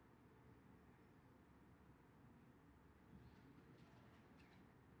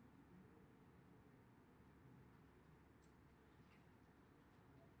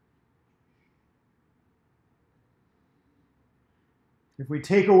 If we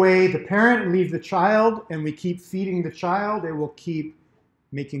take away the parent and leave the child, and we keep feeding the child, it will keep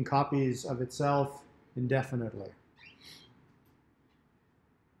making copies of itself indefinitely.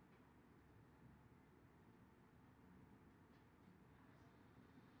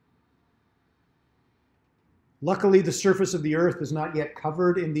 Luckily, the surface of the Earth is not yet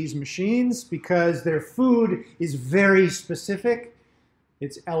covered in these machines because their food is very specific.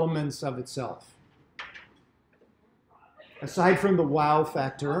 It's elements of itself. Aside from the wow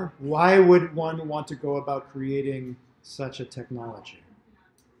factor, why would one want to go about creating such a technology?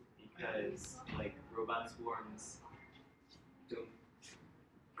 Because, like, robot swarms don't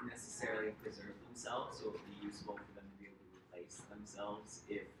necessarily preserve themselves, so it would be useful for them to be able to replace themselves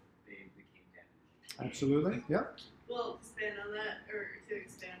if they became damaged. Absolutely, yep. Well, to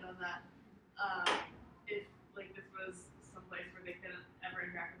expand on that, if like this was someplace where they couldn't ever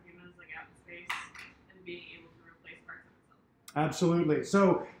interact with humans, like out in space, and being able to replace parts of itself. Absolutely.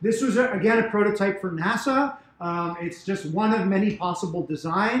 So this was, again, a prototype for NASA. It's just one of many possible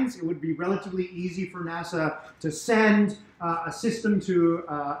designs. It would be relatively easy for NASA to send a system to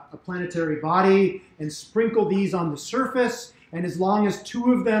a planetary body and sprinkle these on the surface. And as long as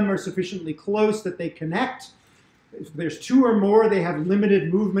two of them are sufficiently close that they connect, if there's two or more, they have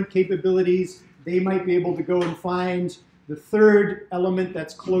limited movement capabilities. They might be able to go and find the third element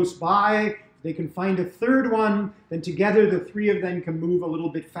that's close by. They can find a third one, then together the three of them can move a little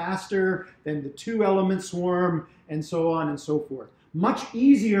bit faster than the two element swarm, and so on and so forth. Much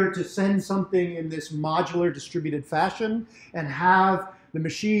easier to send something in this modular distributed fashion and have the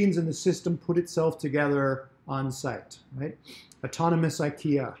machines and the system put itself together on site, right? Autonomous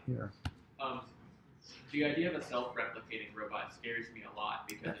IKEA here. The idea of a self-replicating robot scares me a lot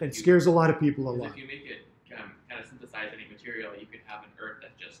because It scares a lot of people a lot. If you make it kind of synthesize any material, you could have an Earth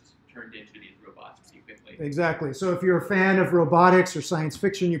that just turned into these robots pretty quickly. Exactly. So if you're a fan of robotics or science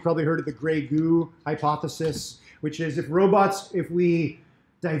fiction, you probably heard of the gray goo hypothesis, which is if we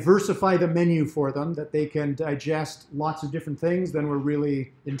diversify the menu for them, that they can digest lots of different things, then we're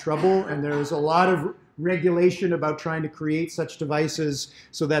really in trouble. And there's a lot of regulation about trying to create such devices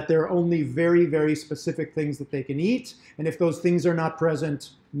so that there are only very, very specific things that they can eat. And if those things are not present,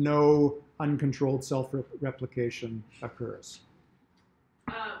 no uncontrolled self-replication occurs.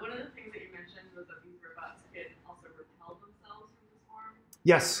 One of the things that you mentioned was that these robots could also repel themselves from the swarm.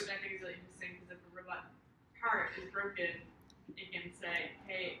 Yes. Which I think is really interesting because if the robot part is broken, it can say,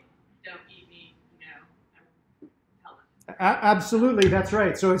 hey, don't eat me, repel them. Absolutely, that's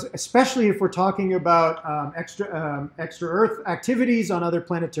right. So especially if we're talking about extra Earth activities on other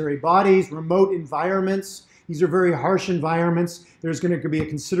planetary bodies, remote environments, These are very harsh environments. There's going to be a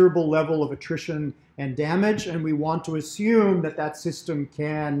considerable level of attrition and damage, and we want to assume that that system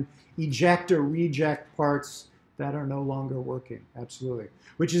can eject or reject parts that are no longer working. Absolutely.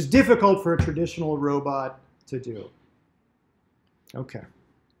 Which is difficult for a traditional robot to do. Okay.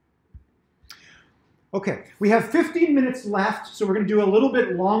 Okay, we have 15 minutes left, so we're going to do a little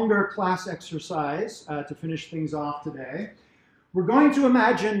bit longer class exercise to finish things off today. We're going to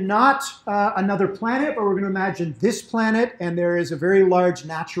imagine not another planet, but we're going to imagine this planet, and there is a very large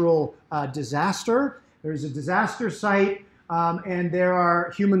natural disaster. There's a disaster site, and there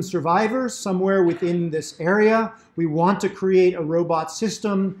are human survivors somewhere within this area. We want to create a robot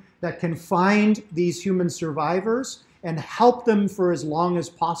system that can find these human survivors and help them for as long as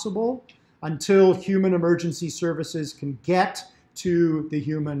possible until human emergency services can get to the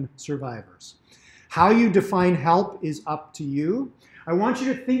human survivors. How you define help is up to you. I want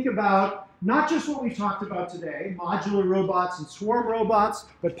you to think about not just what we talked about today, modular robots and swarm robots,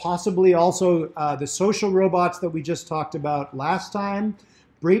 but possibly also the social robots that we just talked about last time,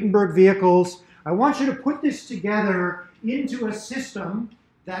 Bratenberg vehicles. I want you to put this together into a system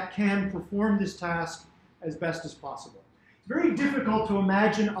that can perform this task as best as possible. It's very difficult to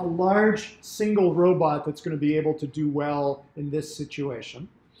imagine a large single robot that's going to be able to do well in this situation.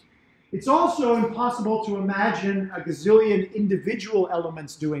 It's also impossible to imagine a gazillion individual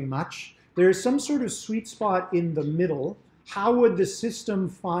elements doing much. There's some sort of sweet spot in the middle. How would the system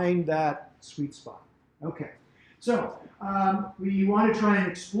find that sweet spot? Okay, so we want to try and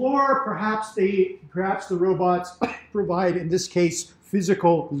explore. Perhaps the robots provide, in this case,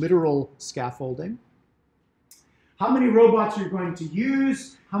 physical, literal scaffolding. How many robots are you going to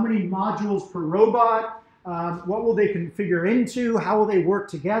use? How many modules per robot? What will they configure into? How will they work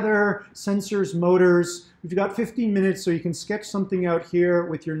together? Sensors, motors. We've got 15 minutes, so you can sketch something out here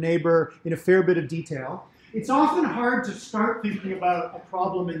with your neighbor in a fair bit of detail. It's often hard to start thinking about a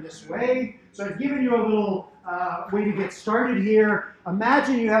problem in this way, so I've given you a little way to get started here.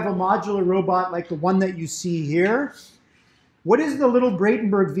 Imagine you have a modular robot like the one that you see here. What is the little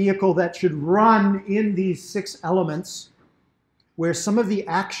Bratenberg vehicle that should run in these 6 elements, where some of the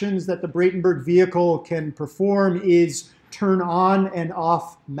actions that the Bratenberg vehicle can perform is turn on and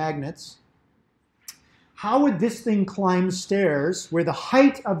off magnets? How would this thing climb stairs where the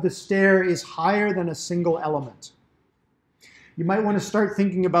height of the stair is higher than a single element? You might want to start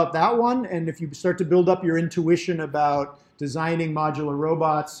thinking about that one, and if you start to build up your intuition about designing modular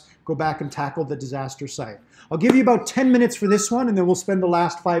robots, go back and tackle the disaster site. I'll give you about 10 minutes for this one, and then we'll spend the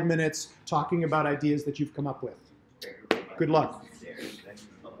last 5 minutes talking about ideas that you've come up with. Good luck.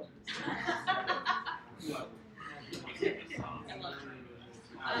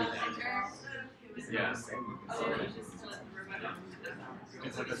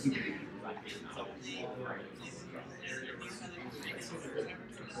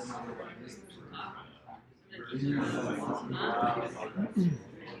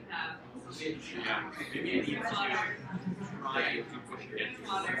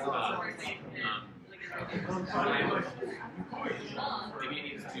 Maybe it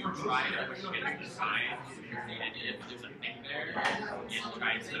needs to try to push it to the side, and if there's a thing there, it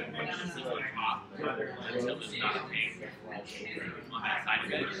tries to push it to the top until there's not a thing on that side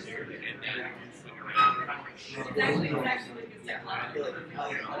of it, and then swing around. It's actually like a psychological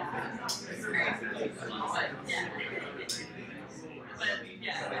but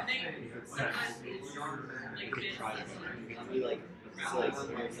yeah, I think sometimes it's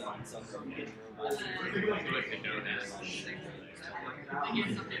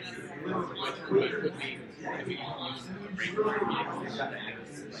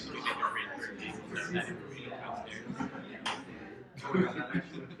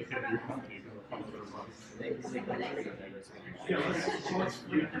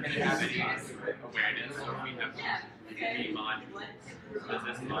awareness, so we have three modules. Does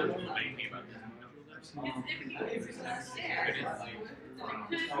this module know anything about this?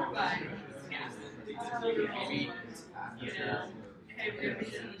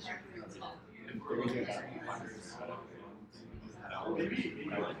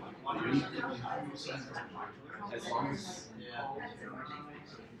 As long as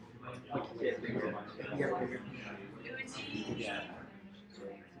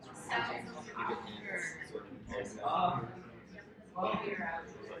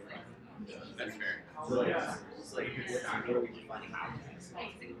That's fair.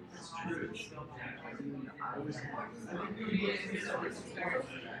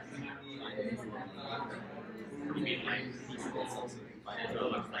 You mean like it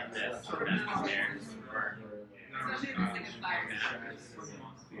looks like this, or that's the stairs, or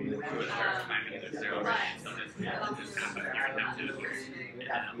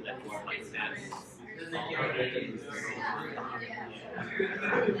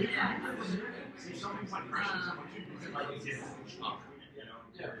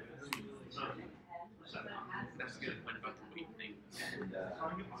That's a good point about the weight thing.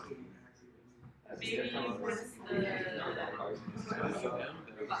 Maybe with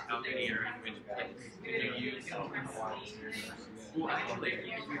How many are in which place? Do you use? Well, actually, if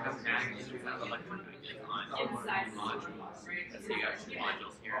you have magnets, you have electromagnetic on modules. Let's say you have two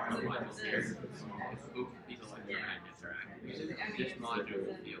modules here and two modules here. Both of these electromagnets are activated. This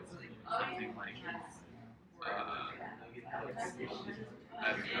module feels something like a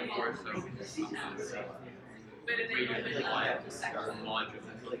torso. Rated quiet module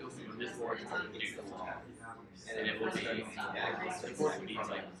that goes through this board and it will be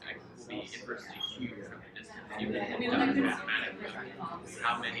inversely skewed from the distance. You can conduct mathematically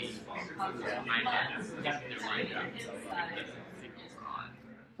how many behind it they're lined up if the signals are on.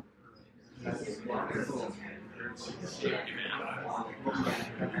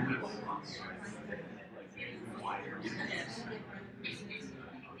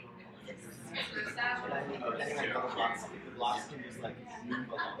 The blocks can just like move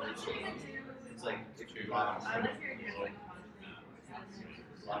along. It's like if you're block,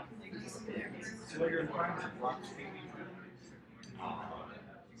 so when you're in front of the block,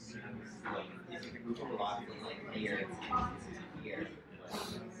 like if you can move a block from like here to here,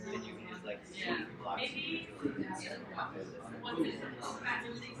 then you can just like shoot the blocks.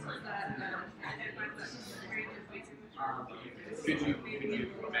 Could you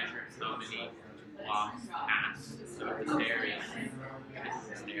measure how many blocks pass? So if the stair is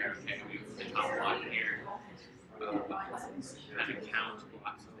the stair, okay, we put the top block here. Kind of count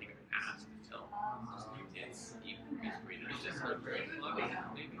blocks that they can pass until it's greater than this number.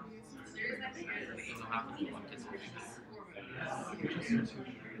 Maybe. So how can you anticipate this?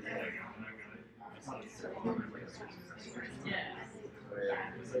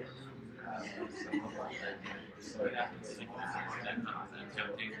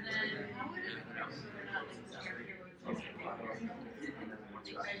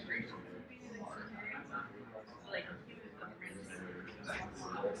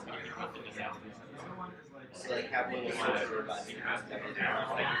 So like have one of those robots you have that is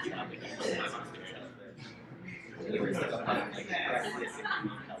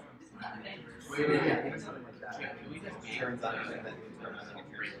turns on and then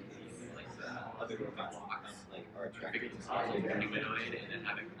other robots like are attracted to humanoid and then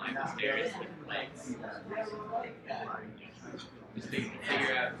having climb the stairs with legs. Just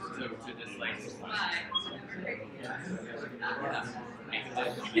figure out to just like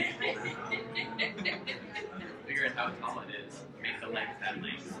figure out how tall it is, make the legs that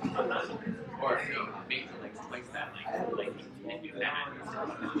length. Or no, make the legs twice that length. Like you can do that.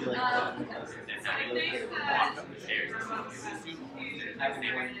 And having walk up the stairs and assume let's say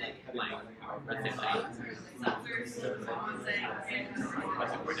like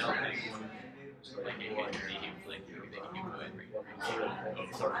but if we're not like you can see him like you can do it.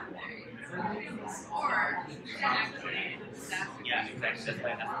 Yeah, exactly. That's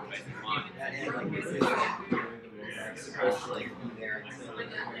why that's what I want. It's supposed to like be there until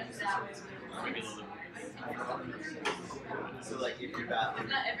Maybe a little so like if you're not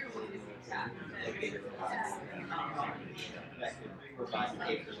not everyone is exact. that could provide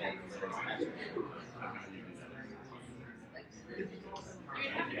paper making You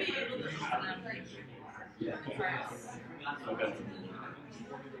have to be able to like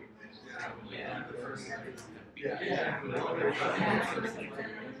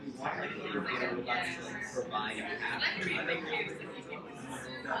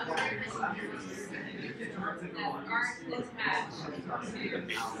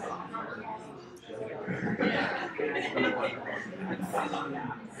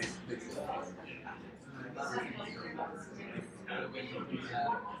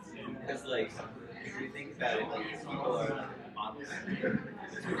because like if you think about it, like people are like models.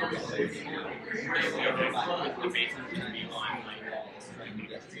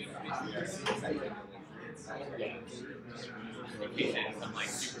 Some like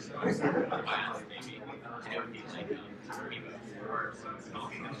super violence maybe. It would be like Vivo or some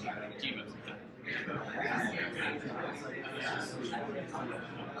Jiva.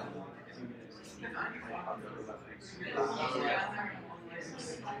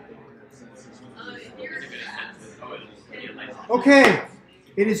 Okay,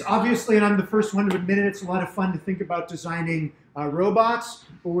 It is obviously, and I'm the first one to admit it, it's a lot of fun to think about designing robots,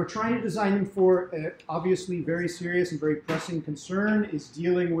 but we're trying to design them for obviously very serious and very pressing concern is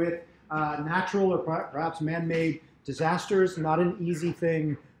dealing with natural or perhaps man-made disasters. Not an easy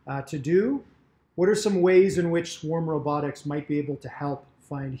thing to do. What are some ways in which swarm robotics might be able to help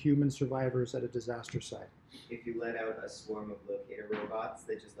find human survivors at a disaster site? If you let out a swarm of locator robots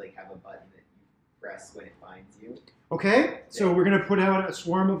that just like have a button that you press when it finds you. Okay, so we're going to put out a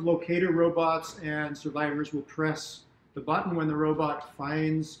swarm of locator robots, and survivors will press the button when the robot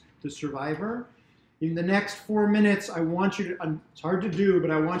finds the survivor. In the next 4 minutes, I want you to, it's hard to do, but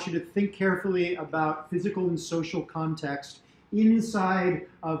I want you to think carefully about physical and social context inside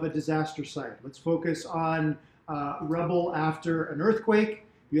of a disaster site. Let's focus on rubble after an earthquake.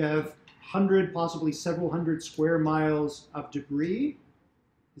 You have 100, possibly several hundred square miles of debris.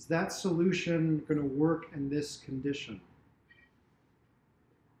 Is that solution going to work in this condition?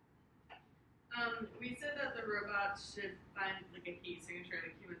 We said that the robots should find like a heat signature,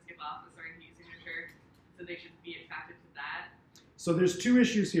 like humans give off a certain heat signature, so they should be attracted to that. So there's two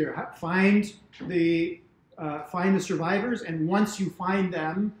issues here. Find the survivors, and once you find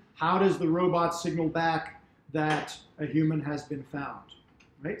them, how does the robot signal back that a human has been found?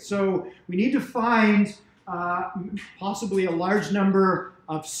 Right. So we need to find possibly a large number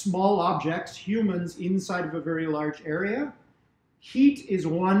of small objects, humans, inside of a very large area. Heat is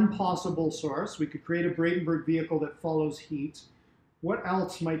one possible source. We could create a Bradenburg vehicle that follows heat. What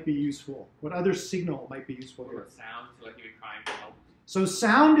else might be useful? What other signal might be useful here? Sound, so like you would try and help. So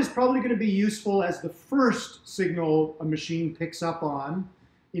sound is probably going to be useful as the first signal a machine picks up on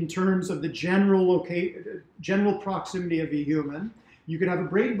in terms of the general proximity of a human. You could have a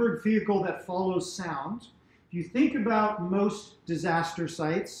Bradenburg vehicle that follows sound. If you think about most disaster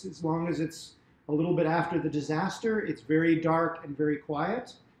sites, as long as it's a little bit after the disaster, it's very dark and very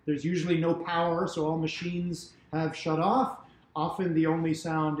quiet. There's usually no power, so all machines have shut off. Often the only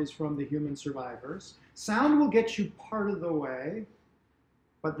sound is from the human survivors. Sound will get you part of the way,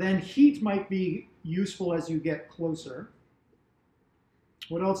 but then heat might be useful as you get closer.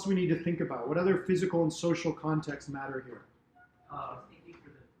 What else do we need to think about? What other physical and social contexts matter here? I was thinking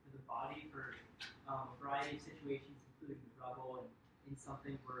for the body, for a variety of situations, including rubble and in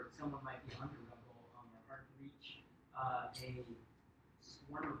something where someone might be under rubble or hard to reach, a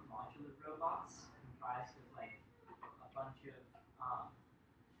swarm of modular robots comprised of like a bunch of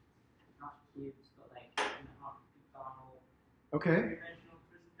not cubes, but like octagonal, three-dimensional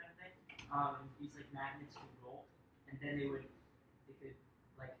prison kind of thing. And these like magnets would roll, and then they could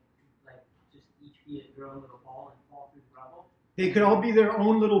like just each be their own little ball and fall through the rubble. They could all be their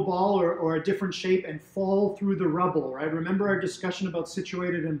own little ball or a different shape and fall through the rubble, right? Remember our discussion about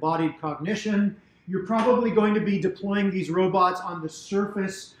situated embodied cognition? You're probably going to be deploying these robots on the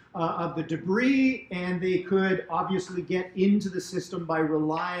surface of the debris, and they could obviously get into the system by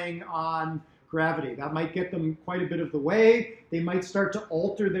relying on gravity. That might get them quite a bit of the way. They might start to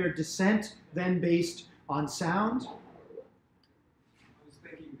alter their descent then based on sound. I was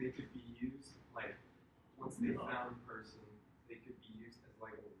thinking they could be used, like, once they found a person, they could be used as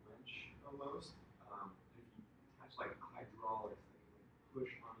like a winch almost. If you attach like hydraulics, they can like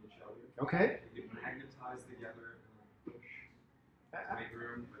push on each other. Okay. They could magnetize together and then push to make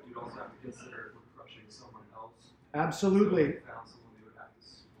room, but you'd also have to consider if we're crushing someone else. Absolutely. So if they found someone, they would have to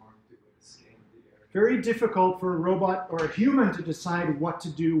swarm to like scan the air. Very difficult for a robot or a human to decide what to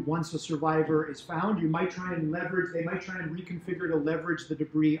do once a survivor is found. You might try and leverage, they might try and reconfigure to leverage the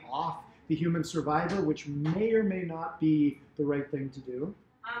debris off the human survivor, which may or may not be the right thing to do.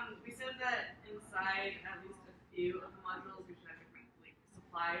 We said that inside at least a few of the modules we should have different like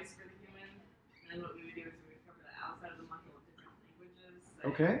supplies for the human. And then what we would do is we would cover the outside of the module with different languages.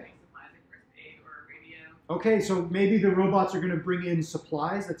 Okay. Like supplies like first aid or radio. Okay, so maybe the robots are going to bring in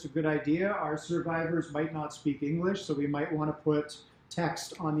supplies. That's a good idea. Our survivors might not speak English, so we might want to put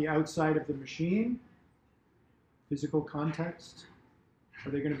text on the outside of the machine. Physical context. Are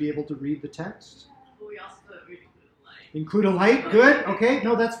they going to be able to read the text? But we also thought we'd include a light. Include a light? Good. Okay.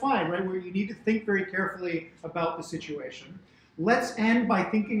 No, that's fine, right? Where you need to think very carefully about the situation. Let's end by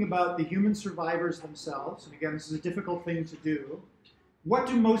thinking about the human survivors themselves. And again, this is a difficult thing to do. What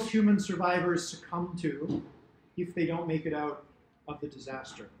do most human survivors succumb to if they don't make it out of the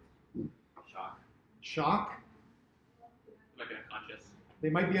disaster? Shock. Shock? Might be unconscious. They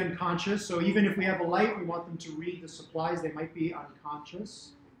might be unconscious, so even if we have a light, we want them to read the supplies, they might be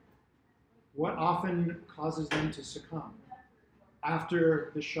unconscious. What often causes them to succumb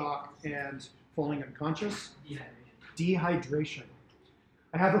after the shock and falling unconscious? Dehydration.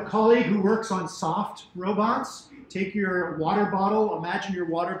 I have a colleague who works on soft robots. take your water bottle, imagine your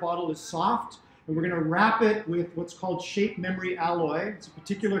water bottle is soft, and we're going to wrap it with what's called shape memory alloy. It's a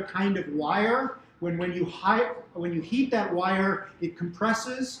particular kind of wire. When you heat that wire, it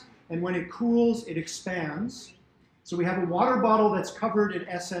compresses, and when it cools, it expands. So we have a water bottle that's covered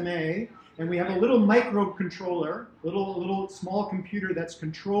in SMA, and we have a little microcontroller, little small computer that's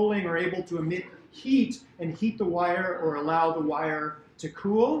controlling or able to emit heat and heat the wire or allow the wire to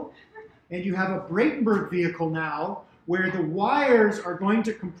cool. And you have a Bratenberg vehicle now where the wires are going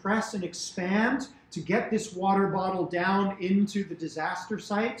to compress and expand to get this water bottle down into the disaster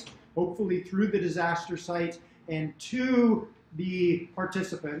site, hopefully through the disaster site and to the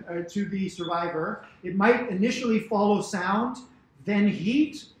participant, to the survivor. It might initially follow sound, then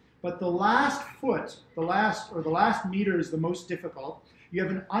heat, but the last foot, the last meter is the most difficult. You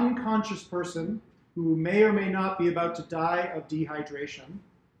have an unconscious person who may or may not be about to die of dehydration.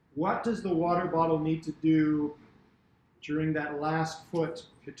 What does the water bottle need to do during that last foot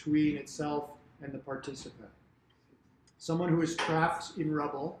between itself and the participant? Someone who is trapped in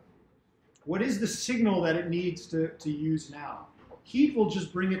rubble. What is the signal that it needs to use now? Heat will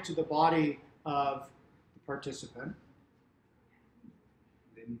just bring it to the body of the participant.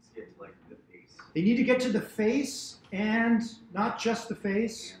 They need to get to like the face. They need to get to the face, and not just the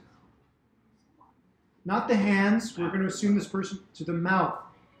face, not the hands. We're going to assume this person to the mouth.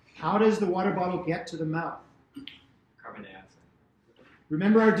 How does the water bottle get to the mouth? Carbon dioxide.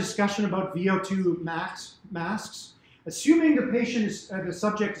 Remember our discussion about VO2 masks? Assuming the patient is, the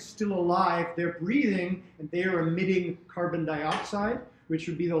subject is still alive, they're breathing and they are emitting carbon dioxide, which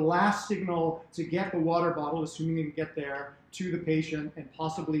would be the last signal to get the water bottle, assuming you can get there, to the patient and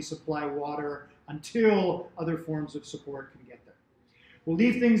possibly supply water until other forms of support can get there. We'll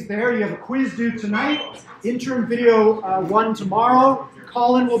leave things there. You have a quiz due tonight, interim video 1 tomorrow.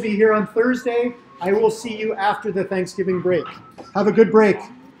 Colin will be here on Thursday. I will see you after the Thanksgiving break. Have a good break.